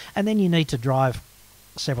town, and then you need to drive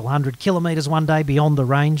several hundred kilometres one day beyond the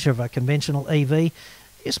range of a conventional EV.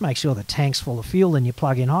 Just make sure the tank's full of fuel in your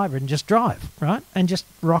plug-in hybrid and just drive, right? And just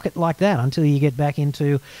rock it like that until you get back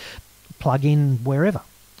into plug-in wherever,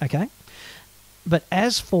 okay? But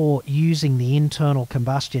as for using the internal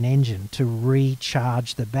combustion engine to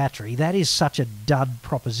recharge the battery, that is such a dud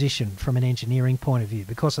proposition from an engineering point of view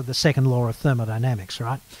because of the second law of thermodynamics,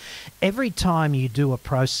 right? Every time you do a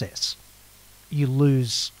process, you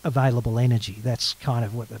lose available energy. That's kind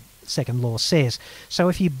of what the second law says. So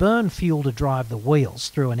if you burn fuel to drive the wheels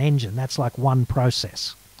through an engine, that's like one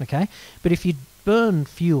process, okay? But if you burn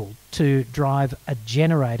fuel to drive a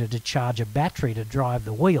generator to charge a battery to drive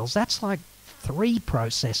the wheels, that's like 3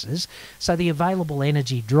 processes, so the available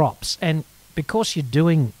energy drops. And because you're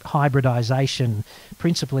doing hybridization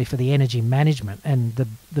principally for the energy management and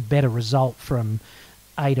the better result from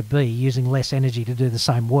A to B using less energy to do the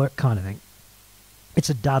same work kind of thing,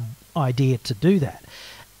 it's a dud idea to do that.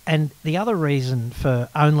 And the other reason for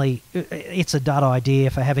it's a dud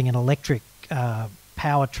idea for having an electric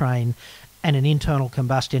powertrain and an internal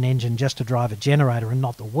combustion engine just to drive a generator and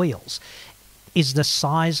not the wheels is the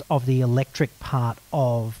size of the electric part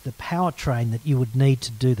of the powertrain that you would need to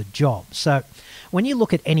do the job. So when you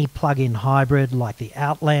look at any plug-in hybrid like the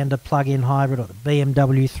Outlander plug-in hybrid or the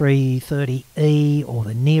BMW 330e or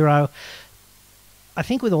the Nero, I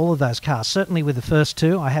think with all of those cars, certainly with the first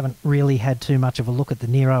two, I haven't really had too much of a look at the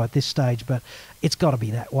Nero at this stage, but it's got to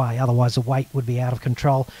be that way, otherwise the weight would be out of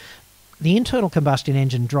control. The internal combustion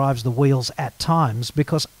engine drives the wheels at times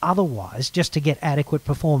because otherwise, just to get adequate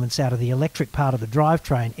performance out of the electric part of the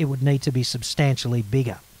drivetrain, it would need to be substantially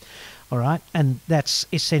bigger. All right, and that's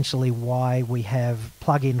essentially why we have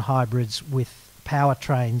plug-in hybrids with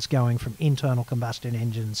powertrains going from internal combustion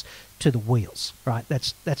engines to the wheels, right?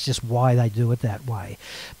 That's just why they do it that way,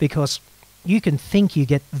 because you can think you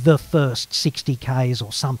get the first 60 Ks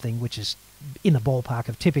or something, which is in the ballpark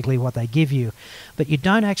of typically what they give you, but you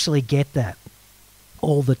don't actually get that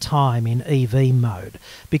all the time in EV mode,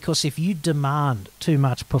 because if you demand too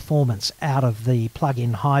much performance out of the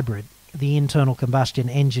plug-in hybrid, the internal combustion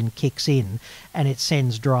engine kicks in and it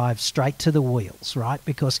sends drive straight to the wheels, right?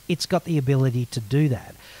 Because it's got the ability to do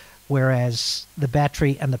that. Whereas the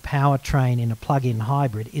battery and the powertrain in a plug-in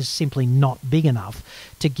hybrid is simply not big enough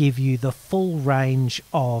to give you the full range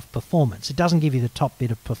of performance. It doesn't give you the top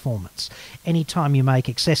bit of performance. Anytime you make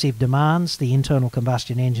excessive demands, the internal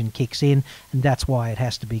combustion engine kicks in, and that's why it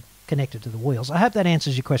has to be connected to the wheels. I hope that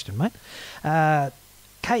answers your question, mate.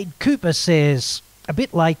 Cade Cooper says, a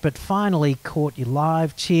bit late, but finally caught you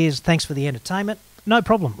live. Cheers. Thanks for the entertainment. No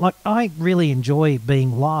problem. Like, I really enjoy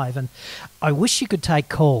being live, and I wish you could take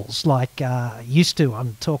calls like used to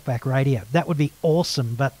on Talkback Radio. That would be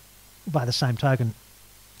awesome, but by the same token,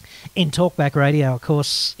 in Talkback Radio, of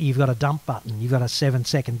course, you've got a dump button. You've got a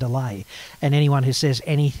 7-second delay, and anyone who says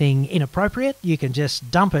anything inappropriate, you can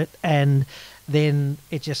just dump it, and then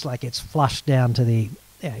it just like gets flushed down to the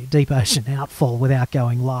deep ocean outfall without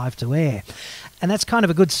going live to air. And that's kind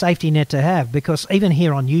of a good safety net to have, because even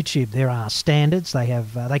here on YouTube there are standards. They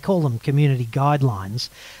have they call them community guidelines,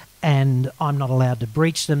 and I'm not allowed to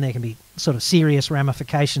breach them. There can be sort of serious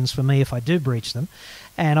ramifications for me if I do breach them,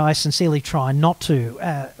 and I sincerely try not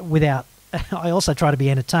to without I also try to be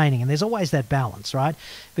entertaining, and there's always that balance, right?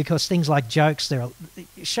 Because things like jokes,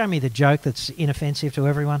 show me the joke that's inoffensive to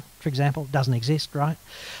everyone, for example. It doesn't exist, right?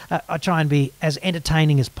 I try and be as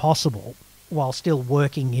entertaining as possible while still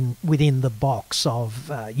working within the box of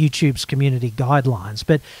YouTube's community guidelines.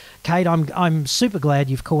 But Kate, I'm super glad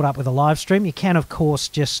you've caught up with a live stream. You can, of course,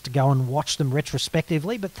 just go and watch them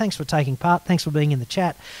retrospectively, but thanks for taking part. Thanks for being in the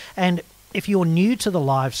chat. And if you're new to the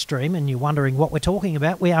live stream and you're wondering what we're talking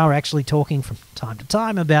about, we are actually talking from time to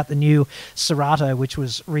time about the new Cerato, which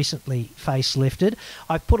was recently facelifted.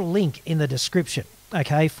 I've put a link in the description,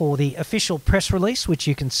 okay, for the official press release, which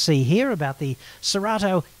you can see here, about the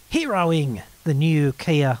Cerato heroing the new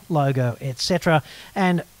Kia logo, etc.,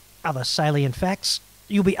 and other salient facts.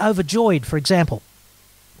 You'll be overjoyed, for example,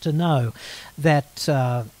 to know that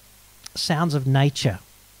Sounds of Nature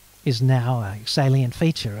is now a salient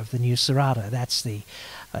feature of the new Cerato. That's the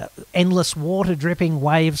endless water dripping,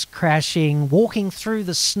 waves crashing, walking through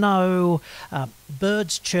the snow,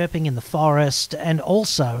 birds chirping in the forest, and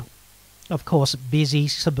also, of course, busy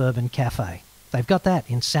suburban cafe. They've got that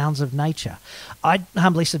in Sounds of Nature. I'd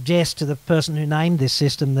humbly suggest to the person who named this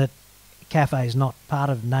system that cafe is not part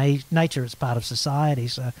of nature, it's part of society.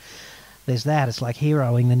 So there's that. It's like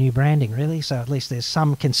heroing the new branding, really. So at least there's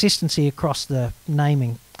some consistency across the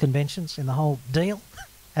naming conventions in the whole deal.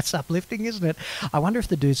 That's uplifting, isn't it? I wonder if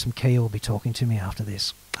the dudes from Kia will be talking to me after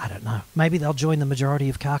this. I don't know. Maybe they'll join the majority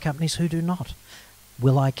of car companies who do not.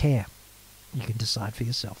 Will I care? You can decide for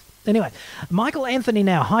yourself. Anyway, Michael Anthony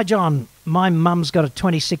now. Hi, John. My mum's got a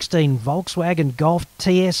 2016 Volkswagen Golf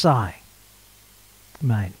TSI.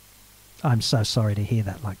 Mate, I'm so sorry to hear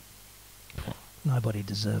that. Like, nobody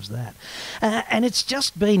deserves that. And it's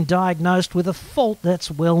just been diagnosed with a fault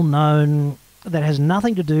that's well known, that has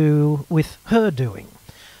nothing to do with her doing.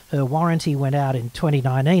 Her warranty went out in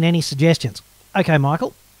 2019. Any suggestions? Okay,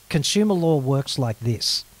 Michael, consumer law works like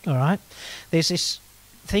this, all right? There's this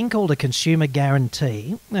thing called a consumer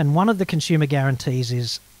guarantee, and one of the consumer guarantees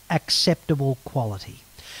is acceptable quality.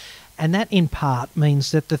 And that in part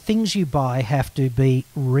means that the things you buy have to be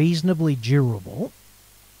reasonably durable,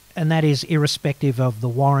 and that is irrespective of the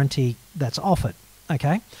warranty that's offered,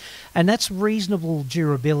 okay? And that's reasonable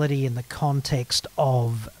durability in the context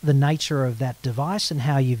of the nature of that device and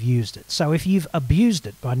how you've used it. So if you've abused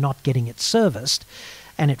it by not getting it serviced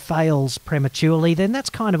and it fails prematurely, then that's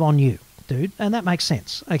kind of on you, dude, and that makes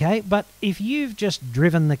sense, okay? But if you've just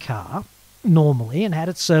driven the car normally and had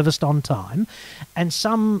it serviced on time, and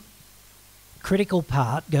some critical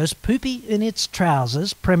part goes poopy in its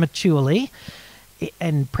trousers prematurely,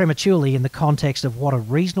 and prematurely in the context of what a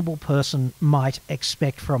reasonable person might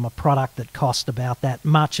expect from a product that cost about that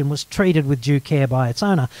much and was treated with due care by its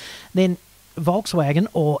owner, then Volkswagen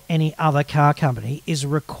or any other car company is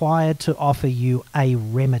required to offer you a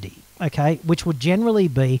remedy, okay, which would generally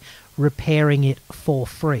be repairing it for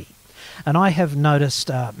free. And I have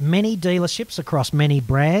noticed many dealerships across many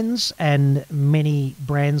brands and many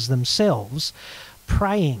brands themselves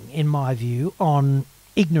preying, in my view, on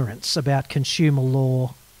ignorance about consumer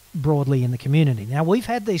law broadly in the community. Now, we've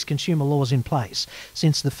had these consumer laws in place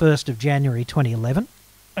since the 1st of January 2011,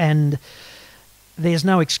 and there's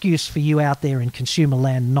no excuse for you out there in consumer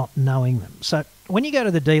land not knowing them. So when you go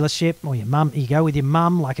to the dealership, or your mum, you go with your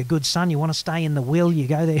mum like a good son, you want to stay in the will, you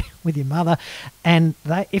go there with your mother, and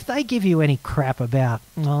if they give you any crap about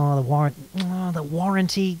the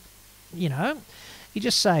warranty, you know, you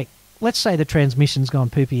just say, let's say the transmission's gone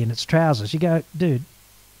poopy in its trousers. You go, dude,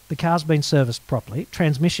 the car's been serviced properly.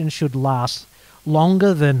 Transmission should last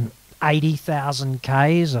longer than 80,000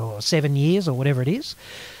 Ks or 7 years or whatever it is.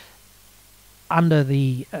 Under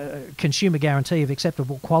the consumer guarantee of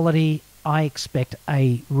acceptable quality, I expect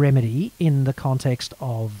a remedy in the context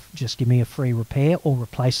of just give me a free repair or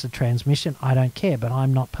replace the transmission. I don't care, but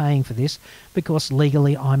I'm not paying for this because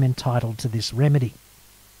legally I'm entitled to this remedy.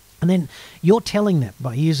 And then you're telling them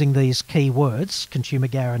by using these key words, consumer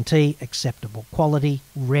guarantee, acceptable quality,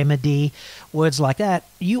 remedy, words like that,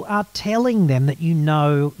 you are telling them that you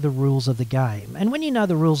know the rules of the game. And when you know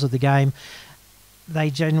the rules of the game,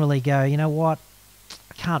 they generally go, you know what,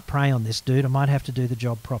 I can't prey on this, dude. I might have to do the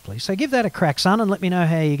job properly. So give that a crack, son, and let me know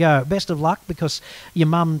how you go. Best of luck, because your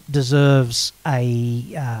mum deserves a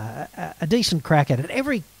decent crack at it.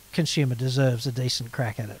 Every consumer deserves a decent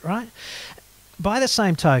crack at it, right? By the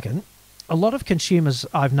same token, a lot of consumers,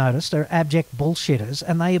 I've noticed, are abject bullshitters,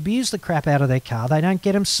 and they abuse the crap out of their car. They don't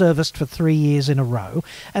get them serviced for 3 years in a row,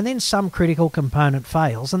 and then some critical component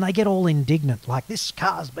fails, and they get all indignant, like, this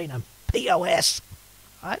car's been a POS,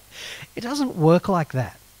 right? It doesn't work like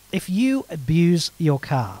that. If you abuse your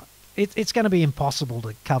car, it's going to be impossible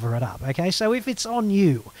to cover it up, okay? So if it's on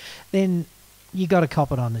you, then you got to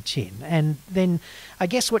cop it on the chin. And then I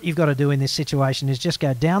guess what you've got to do in this situation is just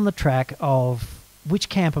go down the track of which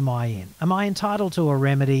camp am I in? Am I entitled to a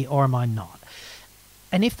remedy or am I not?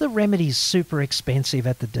 And if the remedy's super expensive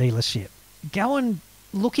at the dealership, go and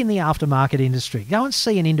look in the aftermarket industry. Go and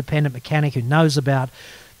see an independent mechanic who knows about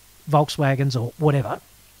Volkswagens or whatever,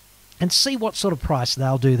 and see what sort of price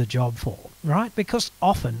they'll do the job for, right? Because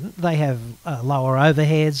often they have lower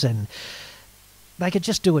overheads and they could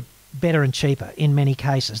just do it better and cheaper in many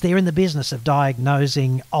cases. They're in the business of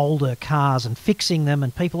diagnosing older cars and fixing them,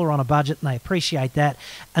 and people are on a budget and they appreciate that.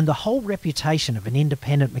 And the whole reputation of an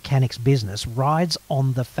independent mechanics business rides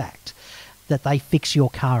on the fact that they fix your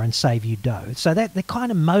car and save you dough. So that they're kind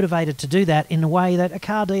of motivated to do that in a way that a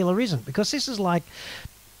car dealer isn't, because this is like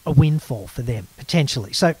a windfall for them,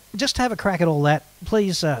 potentially. So just have a crack at all that.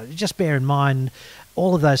 Please just bear in mind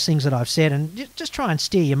all of those things that I've said, and just try and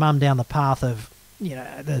steer your mum down the path of, you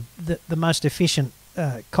know, the most efficient,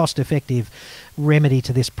 cost-effective remedy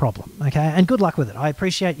to this problem, okay? And good luck with it. I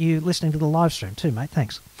appreciate you listening to the live stream too, mate.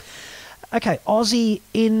 Thanks. Okay, Aussie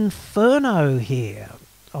Inferno here.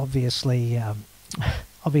 Obviously a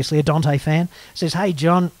Dante fan. Says, hey,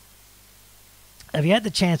 John, have you had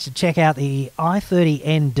the chance to check out the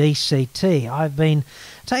i30N DCT? I've been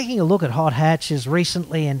taking a look at hot hatches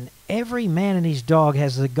recently, and every man and his dog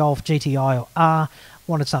has the Golf GTI or R.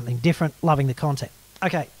 Wanted something different, loving the content.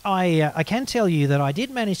 Okay, I can tell you that I did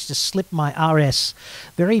manage to slip my RS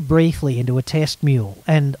very briefly into a test mule,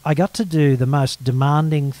 and I got to do the most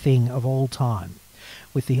demanding thing of all time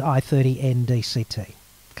with the i30N DCT,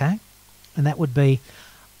 okay? And that would be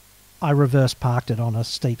I reverse parked it on a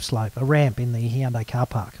steep slope, a ramp in the Hyundai car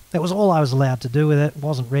park. That was all I was allowed to do with it. It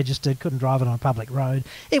wasn't registered, couldn't drive it on a public road.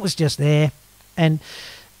 It was just there. And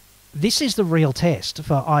this is the real test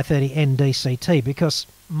for i30N DCT, because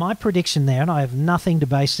my prediction there, and I have nothing to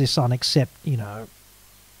base this on except, you know,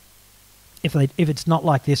 if it's not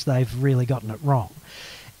like this, they've really gotten it wrong,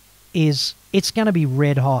 is it's going to be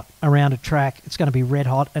red hot around a track. It's going to be red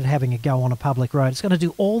hot at having a go on a public road. It's going to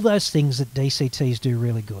do all those things that DCTs do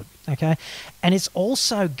really good, okay? And it's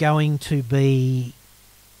also going to be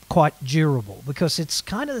quite durable, because it's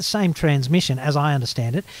kind of the same transmission, as I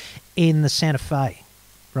understand it, in the Santa Fe,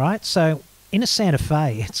 right? So in a Santa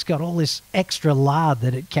Fe, it's got all this extra lard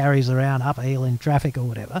that it carries around up a hill in traffic or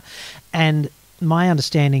whatever. And my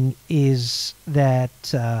understanding is that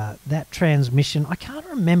that transmission, I can't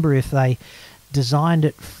remember if they designed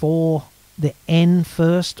it for the N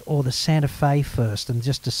first or the Santa Fe first and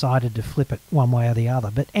just decided to flip it one way or the other.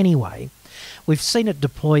 But anyway, we've seen it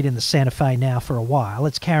deployed in the Santa Fe now for a while.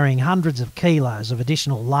 It's carrying hundreds of kilos of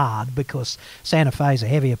additional lard because Santa Fe's a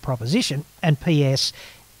heavier proposition, and P.S.,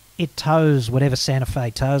 it tows whatever Santa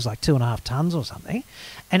Fe tows, like 2.5 tons or something,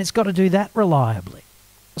 and it's got to do that reliably.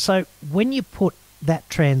 So when you put that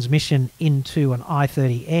transmission into an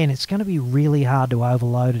i30N, it's going to be really hard to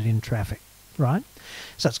overload it in traffic, right?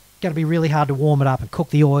 So it's going to be really hard to warm it up and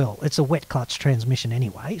cook the oil. It's a wet clutch transmission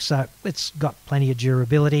anyway, so it's got plenty of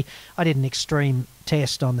durability. I did an extreme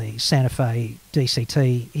test on the Santa Fe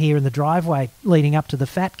DCT here in the driveway leading up to the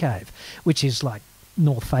Fat Cave, which is like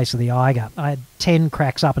north face of the Eiger. I had 10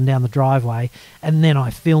 cracks up and down the driveway, and then I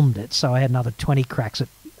filmed it, so I had another 20 cracks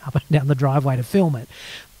up and down the driveway to film it,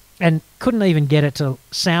 and couldn't even get it to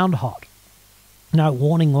sound hot. No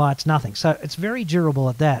warning lights, nothing. So it's very durable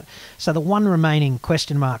at that. So the one remaining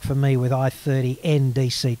question mark for me with i30N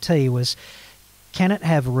DCT was, can it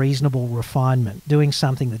have reasonable refinement, doing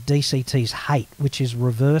something that DCTs hate, which is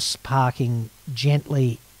reverse parking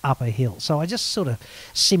gently up a hill? So I just sort of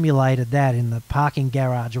simulated that in the parking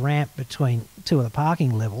garage ramp between two of the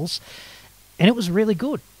parking levels, and it was really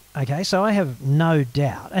good. Okay, so I have no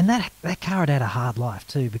doubt, and that car had a hard life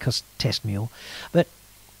too, because test mule, but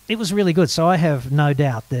it was really good. So I have no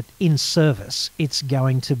doubt that in service it's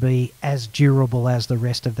going to be as durable as the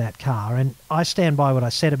rest of that car. And I stand by what I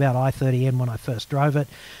said about i30N when I first drove it,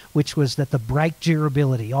 which was that the brake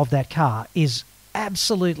durability of that car is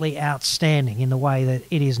absolutely outstanding in the way that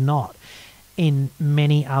it is not in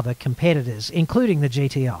many other competitors, including the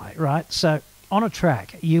GTI, right? So on a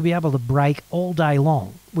track, you'll be able to brake all day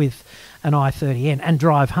long with an i30N and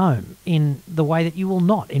drive home in the way that you will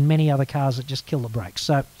not in many other cars that just kill the brakes.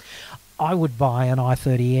 So I would buy an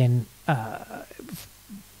i30N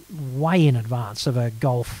way in advance of a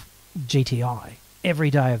Golf GTI every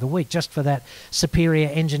day of the week, just for that superior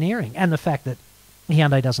engineering and the fact that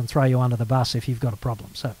Hyundai doesn't throw you under the bus if you've got a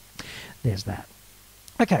problem. So there's that.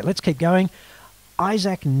 Okay, let's keep going.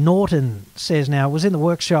 Isaac Norton says, now, was in the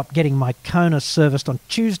workshop getting my Kona serviced on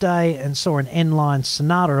Tuesday and saw an N-Line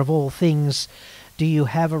Sonata of all things. Do you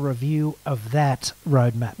have a review of that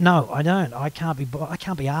roadmap? No, I don't. I can't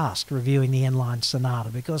be asked reviewing the N-Line Sonata,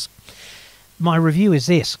 because my review is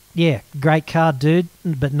this. Yeah, great car, dude,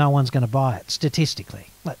 but no one's going to buy it statistically.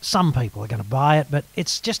 Like, some people are going to buy it, but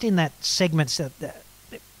it's just in that segment that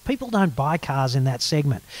people don't buy cars in that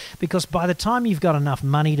segment, because by the time you've got enough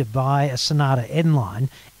money to buy a Sonata N-Line,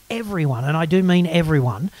 everyone, and I do mean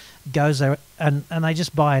everyone, goes there and they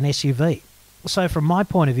just buy an SUV. So from my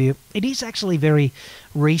point of view, it is actually very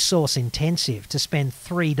resource intensive to spend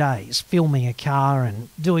 3 days filming a car and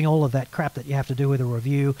doing all of that crap that you have to do with a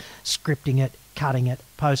review, scripting it, cutting it,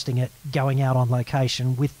 posting it, going out on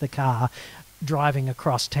location with the car, driving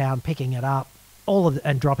across town, picking it up,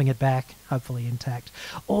 and dropping it back, hopefully intact,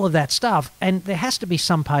 all of that stuff. And there has to be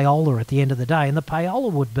some payola at the end of the day, and the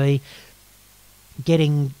payola would be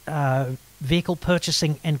getting vehicle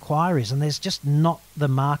purchasing inquiries, and there's just not the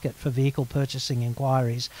market for vehicle purchasing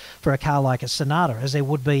inquiries for a car like a Sonata as there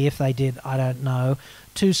would be if they did, I don't know,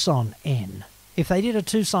 Tucson N. If they did a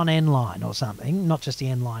Tucson N line or something, not just the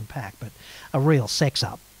N line pack, but a real sex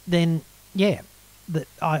up, then yeah,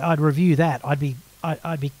 I'd review that. I'd be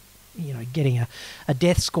getting a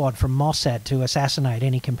death squad from Mossad to assassinate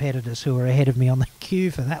any competitors who are ahead of me on the queue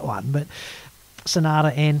for that one. But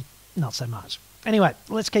Sonata N, not so much. Anyway,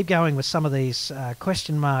 let's keep going with some of these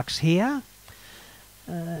question marks here.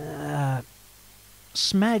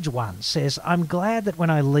 Smudge1 says, I'm glad that when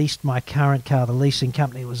I leased my current car, the leasing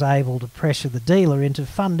company was able to pressure the dealer into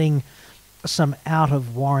funding some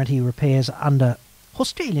out-of-warranty repairs under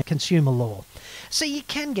Australian consumer law. See, you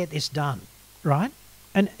can get this done, right?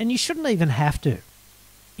 And you shouldn't even have to.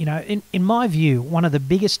 You know, in my view, one of the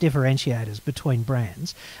biggest differentiators between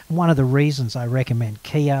brands, one of the reasons I recommend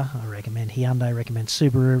Kia, I recommend Hyundai, I recommend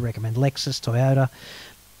Subaru, I recommend Lexus, Toyota.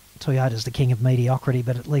 Toyota's the king of mediocrity,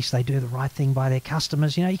 but at least they do the right thing by their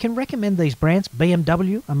customers. You know, you can recommend these brands,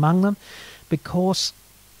 BMW among them, because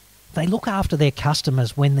they look after their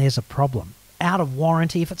customers when there's a problem. Out of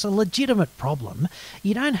warranty, if it's a legitimate problem,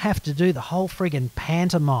 you don't have to do the whole friggin'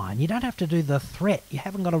 pantomime. You don't have to do the threat. You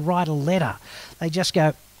haven't got to write a letter. They just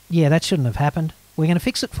go, yeah, that shouldn't have happened. We're going to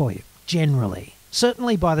fix it for you, generally.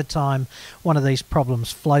 Certainly by the time one of these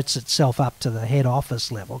problems floats itself up to the head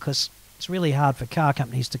office level, because it's really hard for car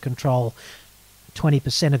companies to control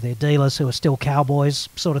 20% of their dealers who are still cowboys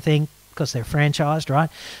sort of thing, because they're franchised, right?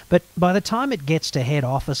 But by the time it gets to head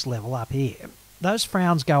office level up here, those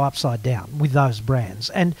frowns go upside down with those brands.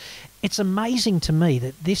 And it's amazing to me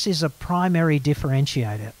that this is a primary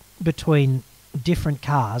differentiator between different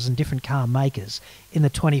cars and different car makers in the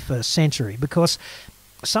 21st century, because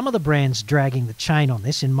some of the brands dragging the chain on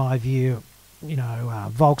this, in my view, you know,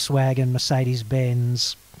 Volkswagen,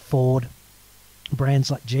 Mercedes-Benz, Ford, brands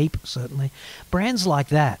like Jeep, certainly, brands like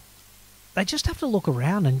that, they just have to look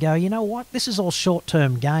around and go, you know what, this is all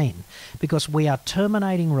short-term gain, because we are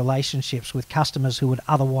terminating relationships with customers who would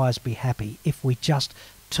otherwise be happy if we just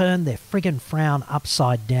turn their friggin' frown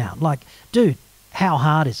upside down. Like, dude, how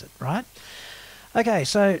hard is it, right? Okay,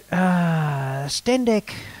 so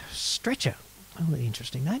Stendek Stretcher. Oh,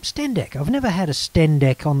 interesting name, Stendek. I've never had a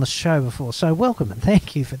Stendek on the show before, so welcome and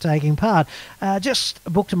thank you for taking part. Just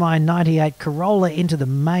booked my 98 Corolla into the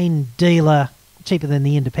main dealer, cheaper than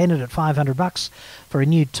the independent at $500 for a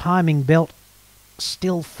new timing belt.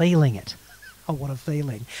 Still feeling it. Oh, what a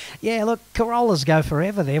feeling. Yeah, look, Corollas go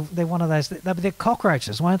forever. They're one of those, they're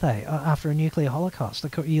cockroaches, won't they? After a nuclear holocaust,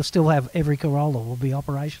 you'll still have, every Corolla will be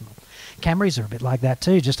operational. Camrys are a bit like that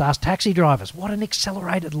too. Just ask taxi drivers. What an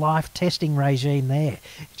accelerated life testing regime there.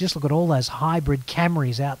 Just look at all those hybrid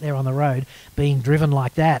Camrys out there on the road being driven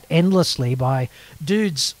like that endlessly by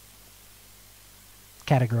dudes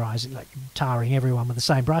categorising, like tarring everyone with the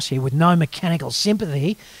same brush here, with no mechanical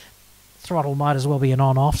sympathy. Throttle might as well be an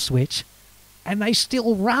on-off switch. And they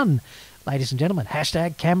still run. Ladies and gentlemen,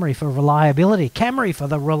 hashtag Camry for reliability. Camry for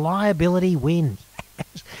the reliability win.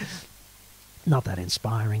 Not that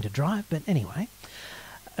inspiring to drive, but anyway.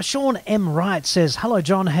 Sean M. Wright says, hello,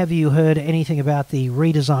 John. Have you heard anything about the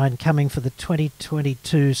redesign coming for the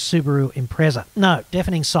 2022 Subaru Impreza? No,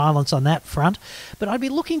 deafening silence on that front. But I'd be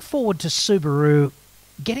looking forward to Subaru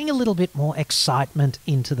getting a little bit more excitement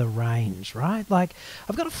into the range, right? Like,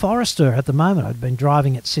 I've got a Forester at the moment. I've been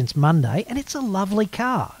driving it since Monday, and it's a lovely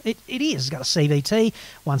car. It is. It's got a CVT.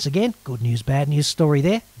 Once again, good news, bad news story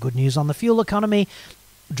there. Good news on the fuel economy.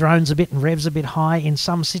 Drones a bit and revs a bit high in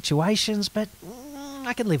some situations, but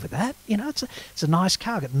I can live with that. You know, it's a nice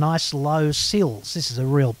car, got nice low sills. This is a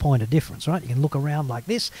real point of difference, right? You can look around like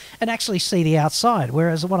this and actually see the outside,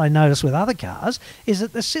 whereas what I notice with other cars is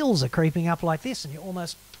that the sills are creeping up like this and you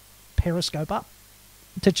almost periscope up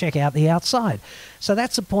to check out the outside. So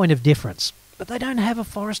that's a point of difference. But they don't have a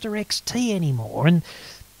Forester XT anymore, and,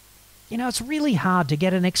 you know, it's really hard to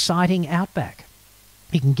get an exciting Outback.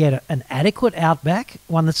 You can get an adequate Outback,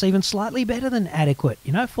 one that's even slightly better than adequate.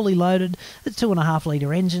 You know, fully loaded, the 2.5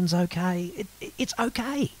 litre engine's okay. It's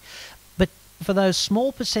okay. But for those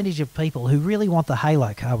small percentage of people who really want the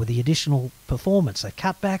Halo car with the additional performance, they've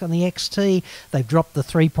cut back on the XT, they've dropped the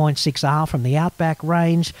 3.6R from the Outback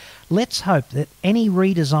range. Let's hope that any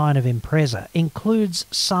redesign of Impreza includes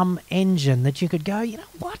some engine that you could go, you know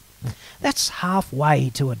what, that's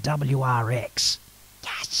halfway to a WRX.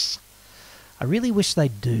 Yes! I really wish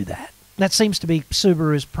they'd do that. That seems to be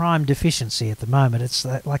Subaru's prime deficiency at the moment. It's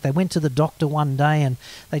like they went to the doctor one day and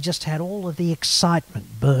they just had all of the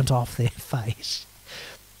excitement burnt off their face.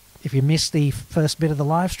 If you missed the first bit of the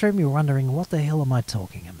live stream, you're wondering, what the hell am I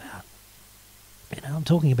talking about? You know, I'm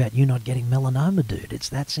talking about you not getting melanoma, dude. It's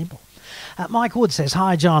that simple. Mike Wood says,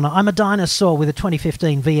 "Hi, John. I'm a dinosaur with a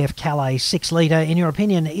 2015 VF Calais 6-litre. In your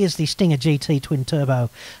opinion, is the Stinger GT Twin Turbo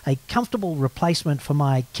a comfortable replacement for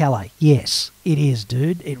my Calais?" Yes, it is,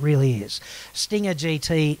 dude. It really is. Stinger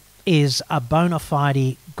GT is a bona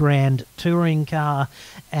fide grand touring car,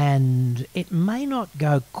 and it may not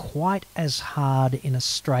go quite as hard in a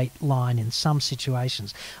straight line in some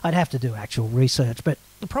situations. I'd have to do actual research, but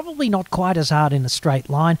probably not quite as hard in a straight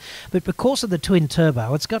line. But because of the twin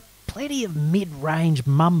turbo, it's got plenty of mid-range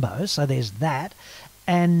mumbo, so there's that.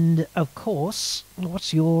 And of course,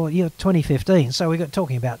 what's your 2015? So we've got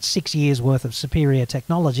talking about 6 years worth of superior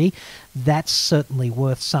technology. That's certainly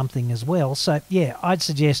worth something as well. So yeah, I'd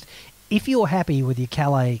suggest if you're happy with your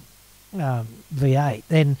Calais V8,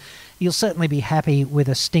 then you'll certainly be happy with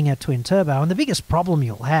a Stinger twin turbo. And the biggest problem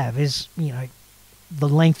you'll have is, you know, the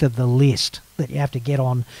length of the list that you have to get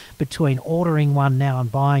on between ordering one now and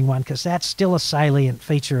buying one, because that's still a salient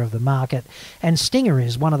feature of the market. And Stinger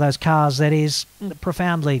is one of those cars that is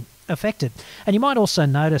profoundly affected. And you might also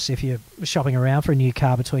notice, if you're shopping around for a new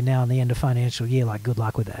car between now and the end of financial year, like, good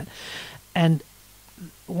luck with that. And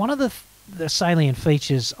one of the salient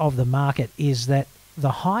features of the market is that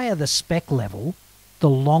the higher the spec level, the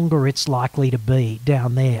longer it's likely to be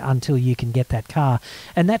down there until you can get that car.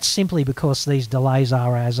 And that's simply because these delays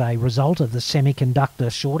are as a result of the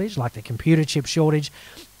semiconductor shortage, like the computer chip shortage.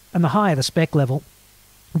 And the higher the spec level,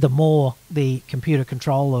 the more the computer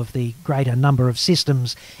control of the greater number of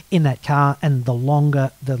systems in that car, and the longer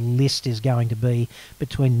the list is going to be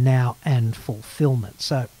between now and fulfillment.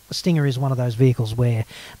 So the Stinger is one of those vehicles where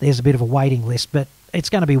there's a bit of a waiting list, but it's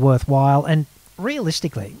going to be worthwhile. And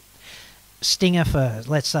realistically, Stinger for,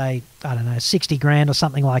 let's say, I don't know, 60 grand or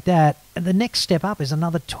something like that, and the next step up is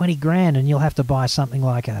another 20 grand, and you'll have to buy something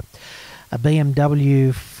like a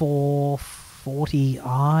BMW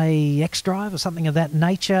 440i xDrive or something of that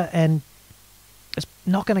nature, and it's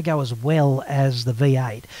not going to go as well as the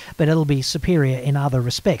V8, but it'll be superior in other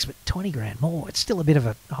respects. But 20 grand more, it's still a bit of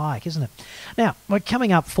a hike, isn't it? Now, we're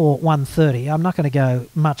coming up for 1:30. I'm not going to go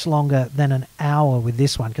much longer than an hour with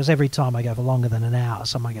this one, because every time I go for longer than an hour,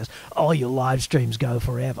 someone goes, "Oh, your live streams go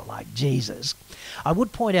forever," like Jesus. I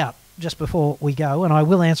would point out, just before we go, and I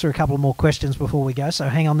will answer a couple more questions before we go, so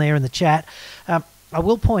hang on there in the chat. I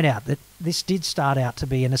will point out that this did start out to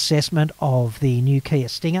be an assessment of the new Kia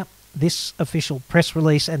Stinger. This official press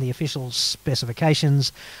release and the official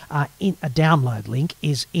specifications are in a download link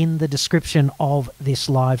is in the description of this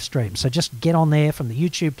live stream. So just get on there from the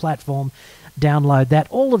YouTube platform, download that.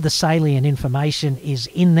 All of the salient information is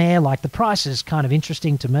in there. Like, the price is kind of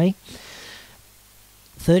interesting to me.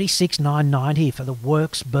 $36,990 for the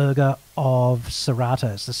Works burger of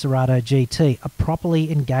Ceratos, the Cerato GT, a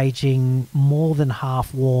properly engaging, more than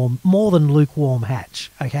lukewarm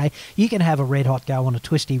hatch, okay? You can have a red hot go on a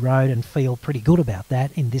twisty road and feel pretty good about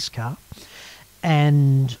that in this car.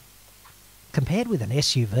 And compared with an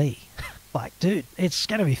SUV, like, dude, it's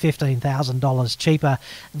going to be $15,000 cheaper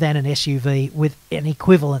than an SUV with an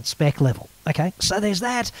equivalent spec level, okay? So there's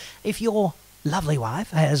that. If you're lovely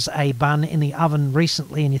wife has a bun in the oven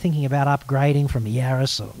recently and you're thinking about upgrading from a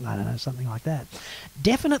Yaris or, I don't know, something like that,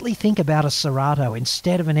 definitely think about a Cerato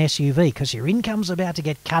instead of an SUV, because your income's about to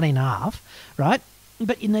get cut in half, right?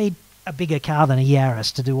 But you need a bigger car than a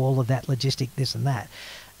Yaris to do all of that logistic, this and that.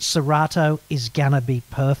 Cerato is going to be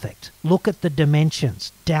perfect. Look at the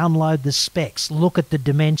dimensions. Download the specs. Look at the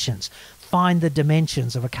dimensions. Find the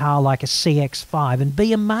dimensions of a car like a CX-5 and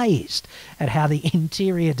be amazed at how the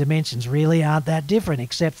interior dimensions really aren't that different,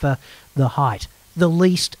 except for the height, the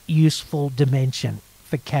least useful dimension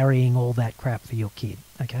for carrying all that crap for your kid,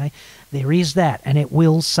 okay? There is that, and it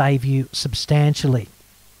will save you substantially.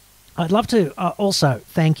 I'd love to also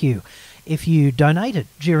thank you if you donated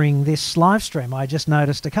during this live stream. I just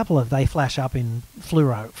noticed a couple of, they flash up in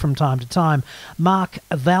fluoro from time to time. Mark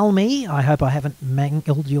Valmy, I hope I haven't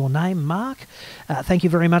mangled your name, Mark. Thank you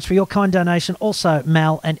very much for your kind donation. Also,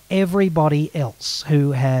 Mal and everybody else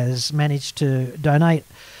who has managed to donate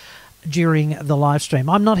during the live stream.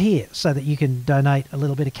 I'm not here so that you can donate a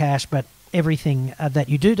little bit of cash, but everything that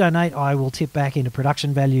you do donate, I will tip back into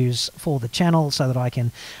production values for the channel so that I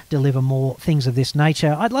can deliver more things of this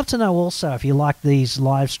nature. I'd love to know also if you like these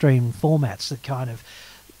live stream formats that kind of,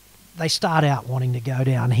 they start out wanting to go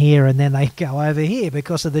down here and then they go over here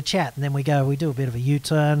because of the chat, and then we do a bit of a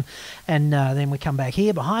U-turn, and then we come back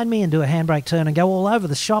here behind me and do a handbrake turn and go all over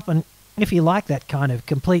the shop. And if you like that kind of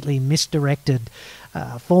completely misdirected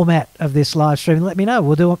format of this live stream, let me know.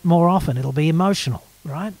 We'll do it more often. It'll be emotional,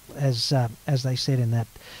 right? As they said in that,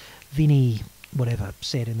 Vinny whatever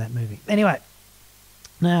said in that movie. Anyway,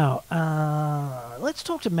 now let's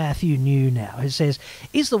talk to Matthew New now, who says,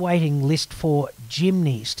 is the waiting list for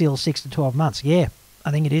Jimny still 6 to 12 months? Yeah,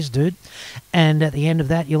 I think it is, dude. And at the end of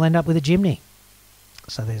that, you'll end up with a Jimny.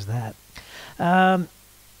 So there's that.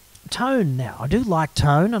 Tone now. I do like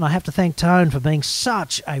Tone, and I have to thank Tone for being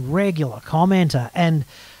such a regular commenter, and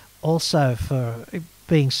also for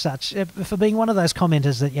being one of those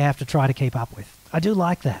commenters that you have to try to keep up with. I do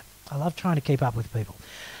like that. I love trying to keep up with people.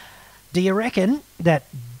 Do you reckon that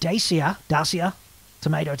Dacia,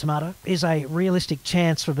 tomato, is a realistic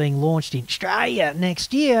chance for being launched in Australia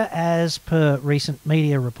next year, as per recent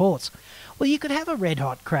media reports? Well, you could have a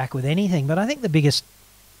red-hot crack with anything, but I think the biggest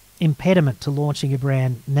impediment to launching a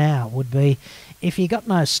brand now would be if you got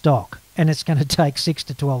no stock and it's going to take 6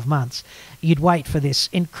 to 12 months, you'd wait for this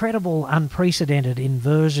incredible, unprecedented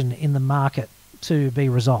inversion in the market to be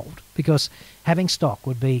resolved, because having stock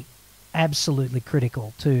would be absolutely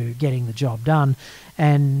critical to getting the job done,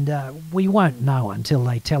 and we won't know until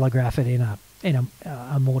they telegraph it in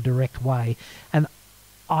a more direct way. And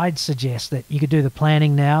I'd suggest that you could do the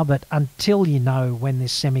planning now, but until you know when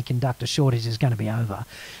this semiconductor shortage is going to be over,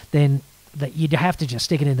 then that you'd have to just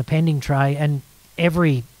stick it in the pending tray. And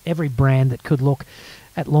every brand that could look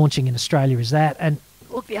at launching in Australia is that. And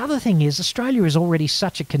look, the other thing is Australia is already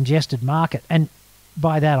such a congested market, and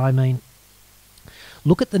by that I mean,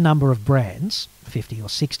 look at the number of brands, 50 or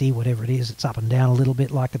 60, whatever it is. It's up and down a little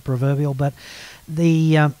bit like the proverbial, but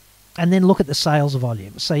and then look at the sales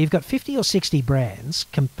volume. So you've got 50 or 60 brands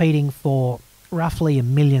competing for roughly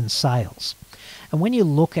 1 million sales. And when you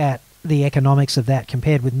look at the economics of that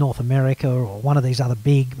compared with North America or one of these other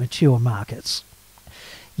big mature markets,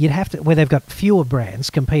 you'd have to, where they've got fewer brands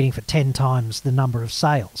competing for 10 times the number of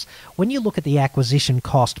sales. When you look at the acquisition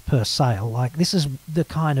cost per sale, like this is the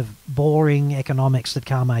kind of boring economics that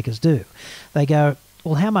car makers do. They go,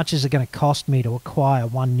 well, how much is it going to cost me to acquire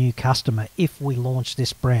one new customer if we launch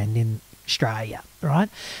this brand in Australia, right?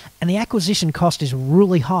 And the acquisition cost is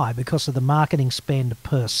really high because of the marketing spend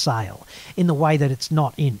per sale, in the way that it's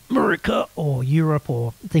not in America or Europe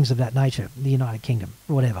or things of that nature, the United Kingdom,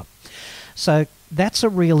 whatever. So that's a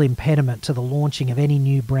real impediment to the launching of any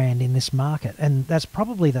new brand in this market, and that's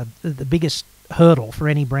probably the biggest hurdle for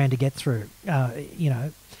any brand to get through.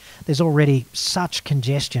 There's already such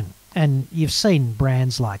congestion. And you've seen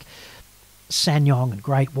brands like SsangYong and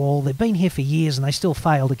Great Wall. They've been here for years and they still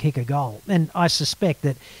fail to kick a goal. And I suspect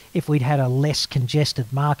that if we'd had a less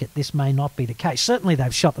congested market, this may not be the case. Certainly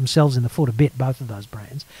they've shot themselves in the foot a bit, both of those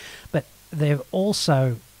brands. But they've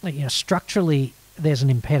also, structurally, there's an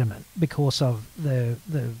impediment because of the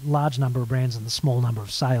large number of brands and the small number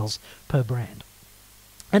of sales per brand.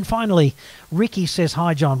 And finally, Ricky says,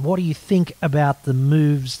 hi, John, what do you think about the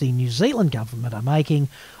moves the New Zealand government are making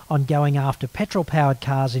on going after petrol-powered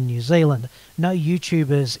cars in New Zealand? No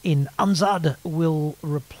YouTubers in UNZUD will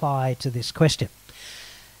reply to this question.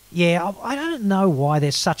 Yeah, I don't know why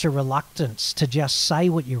there's such a reluctance to just say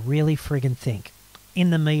what you really friggin' think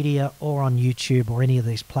in the media or on YouTube or any of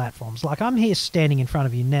these platforms. Like, I'm here standing in front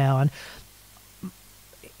of you now, and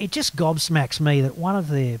it just gobsmacks me that one of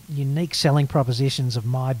the unique selling propositions of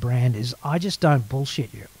my brand is I just don't bullshit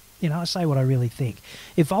you. I say what I really think.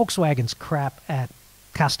 If Volkswagen's crap at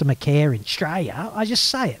customer care in Australia, I just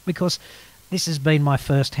say it because this has been my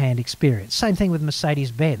first-hand experience. Same thing with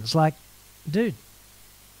Mercedes-Benz. Like, dude,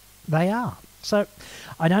 they are. So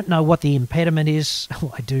I don't know what the impediment is.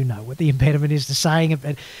 Well, I do know what the impediment is to saying it,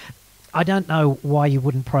 but I don't know why you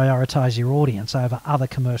wouldn't prioritise your audience over other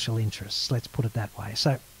commercial interests. Let's put it that way.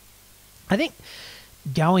 So I think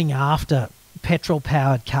going after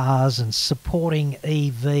petrol-powered cars and supporting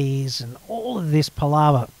EVs and all of this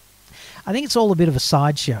palaver, I think it's all a bit of a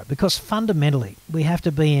sideshow, because fundamentally we have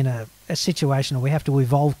to be in a situation where we have to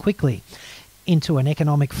evolve quickly into an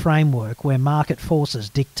economic framework where market forces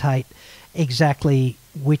dictate exactly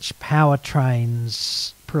which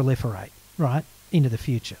powertrains proliferate, right, into the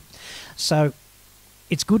future. So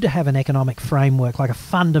it's good to have an economic framework, like a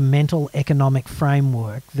fundamental economic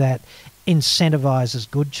framework that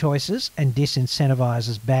incentivizes good choices and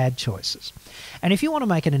disincentivizes bad choices. And if you want to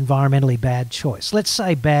make an environmentally bad choice, let's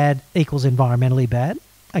say bad equals environmentally bad,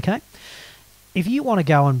 okay? If you want to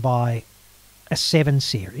go and buy a 7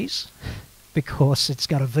 Series because it's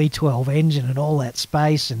got a V12 engine and all that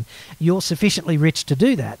space and you're sufficiently rich to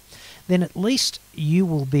do that, then at least you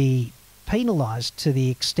will be penalised to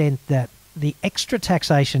the extent that the extra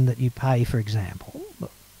taxation that you pay, for example,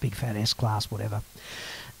 big fat S-Class, whatever,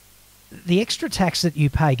 the extra tax that you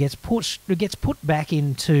pay gets put back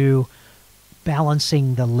into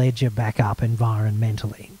balancing the ledger back up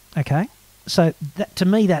environmentally, okay? So that, to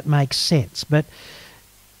me, that makes sense. But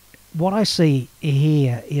what I see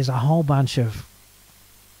here is a whole bunch of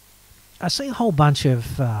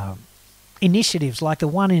initiatives like the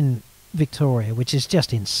one in Victoria, which is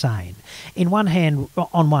just insane. On one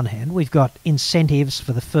hand, we've got incentives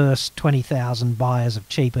for the first 20,000 buyers of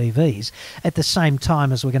cheap EVs at the same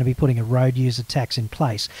time as we're going to be putting a road user tax in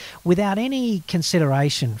place without any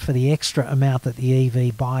consideration for the extra amount that the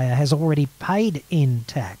EV buyer has already paid in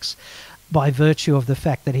tax by virtue of the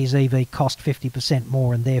fact that his EV cost 50%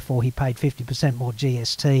 more and therefore he paid 50% more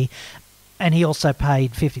GST. And he also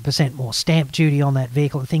paid 50% more stamp duty on that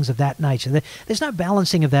vehicle and things of that nature. There's no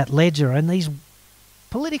balancing of that ledger, and these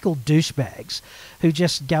political douchebags who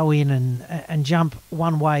just go in and jump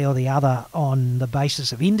one way or the other on the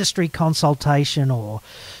basis of industry consultation or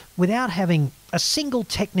without having a single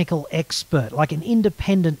technical expert, like an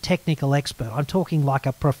independent technical expert. I'm talking like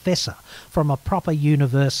a professor from a proper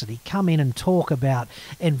university, come in and talk about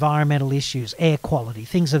environmental issues, air quality,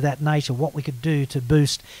 things of that nature, what we could do to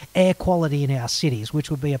boost air quality in our cities,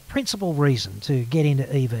 which would be a principal reason to get into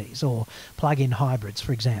EVs or plug-in hybrids,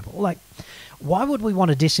 for example. Like, why would we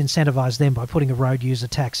want to disincentivize them by putting a road user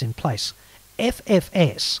tax in place?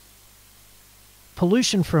 FFS,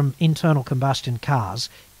 pollution from internal combustion cars,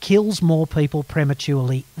 kills more people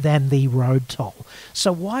prematurely than the road toll.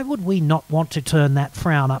 So why would we not want to turn that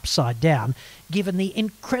frown upside down, given the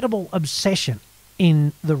incredible obsession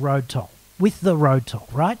in the road toll, with the road toll,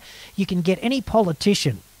 right? You can get any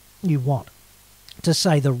politician you want to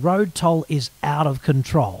say the road toll is out of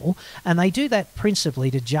control, and they do that principally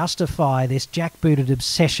to justify this jackbooted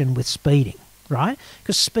obsession with speeding, right?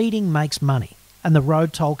 Because speeding makes money, and the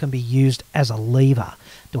road toll can be used as a lever.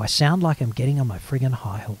 Do I sound like I'm getting on my friggin'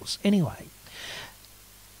 high horse? Anyway,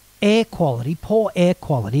 air quality, poor air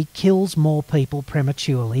quality, kills more people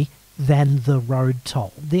prematurely than the road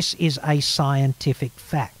toll. This is a scientific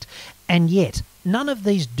fact. And yet, none of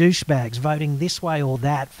these douchebags voting this way or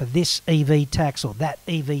that for this EV tax or that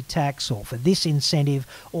EV tax or for this incentive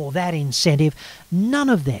or that incentive, none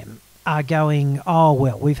of them are going, oh,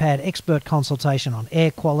 well, we've had expert consultation on air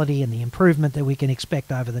quality and the improvement that we can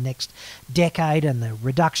expect over the next decade and the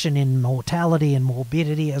reduction in mortality and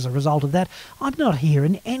morbidity as a result of that. I'm not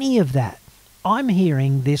hearing any of that. I'm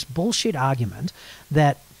hearing this bullshit argument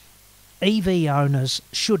that EV owners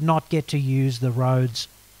should not get to use the roads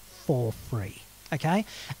for free, okay?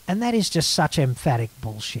 And that is just such emphatic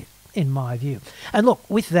bullshit, in my view. And look,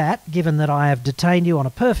 with that, given that I have detained you on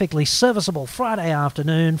a perfectly serviceable Friday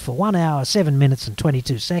afternoon for 1 hour, 7 minutes and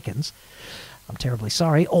 22 seconds, I'm terribly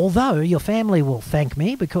sorry, although your family will thank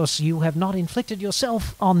me because you have not inflicted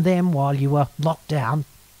yourself on them while you were locked down,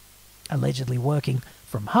 allegedly working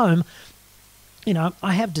from home. You know,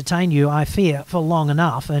 I have detained you, I fear, for long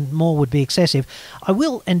enough, and more would be excessive. I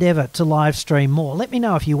will endeavour to live stream more. Let me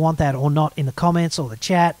know if you want that or not in the comments or the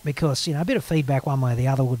chat, because, you know, a bit of feedback one way or the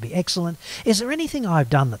other would be excellent. Is there anything I've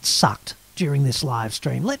done that sucked during this live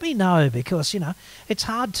stream? Let me know, because, you know, it's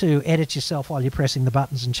hard to edit yourself while you're pressing the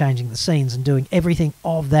buttons and changing the scenes and doing everything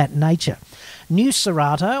of that nature. New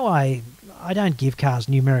Cerato, I don't give cars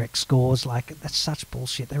numeric scores. Like, that's such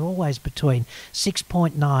bullshit. They're always between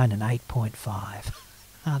 6.9 and 8.5,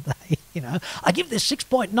 aren't they? You know, I give this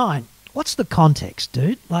 6.9. What's the context,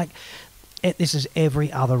 dude? Like, this is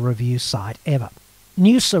every other review site ever.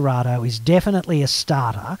 New Cerato is definitely a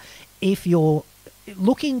starter if you're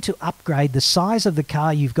looking to upgrade the size of the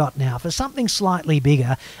car you've got now for something slightly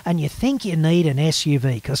bigger and you think you need an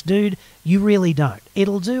SUV, because, dude, you really don't.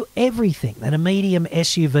 It'll do everything that a medium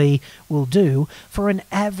SUV will do for an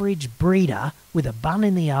average breeder with a bun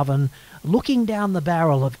in the oven, looking down the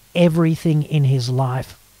barrel of everything in his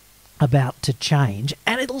life about to change,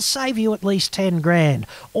 and it'll save you at least 10 grand.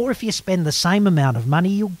 Or if you spend the same amount of money,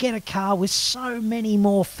 you'll get a car with so many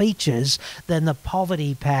more features than the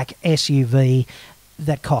poverty pack SUV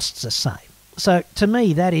that costs the same. So to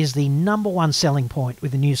me, that is the number one selling point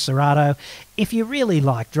with the new Cerato. If you really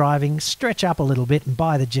like driving, stretch up a little bit and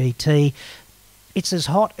buy the GT. It's as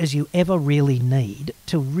hot as you ever really need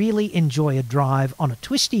to really enjoy a drive on a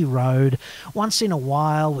twisty road once in a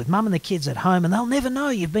while with mum and the kids at home, and they'll never know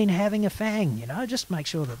you've been having a fang, you know. Just make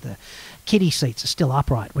sure that the kiddie seats are still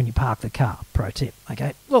upright when you park the car. Pro tip,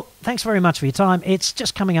 okay? Look, thanks very much for your time. It's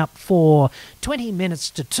just coming up for 20 minutes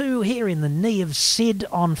to 2 here in the knee of Sid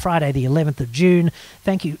on Friday the 11th of June.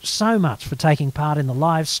 Thank you so much for taking part in the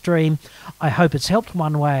live stream. I hope it's helped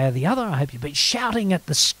one way or the other. I hope you've been shouting at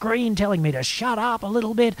the screen telling me to shut up a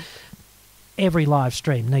little bit. Every live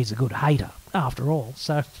stream needs a good hater after all.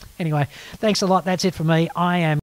 So anyway, thanks a lot. That's it for me. I am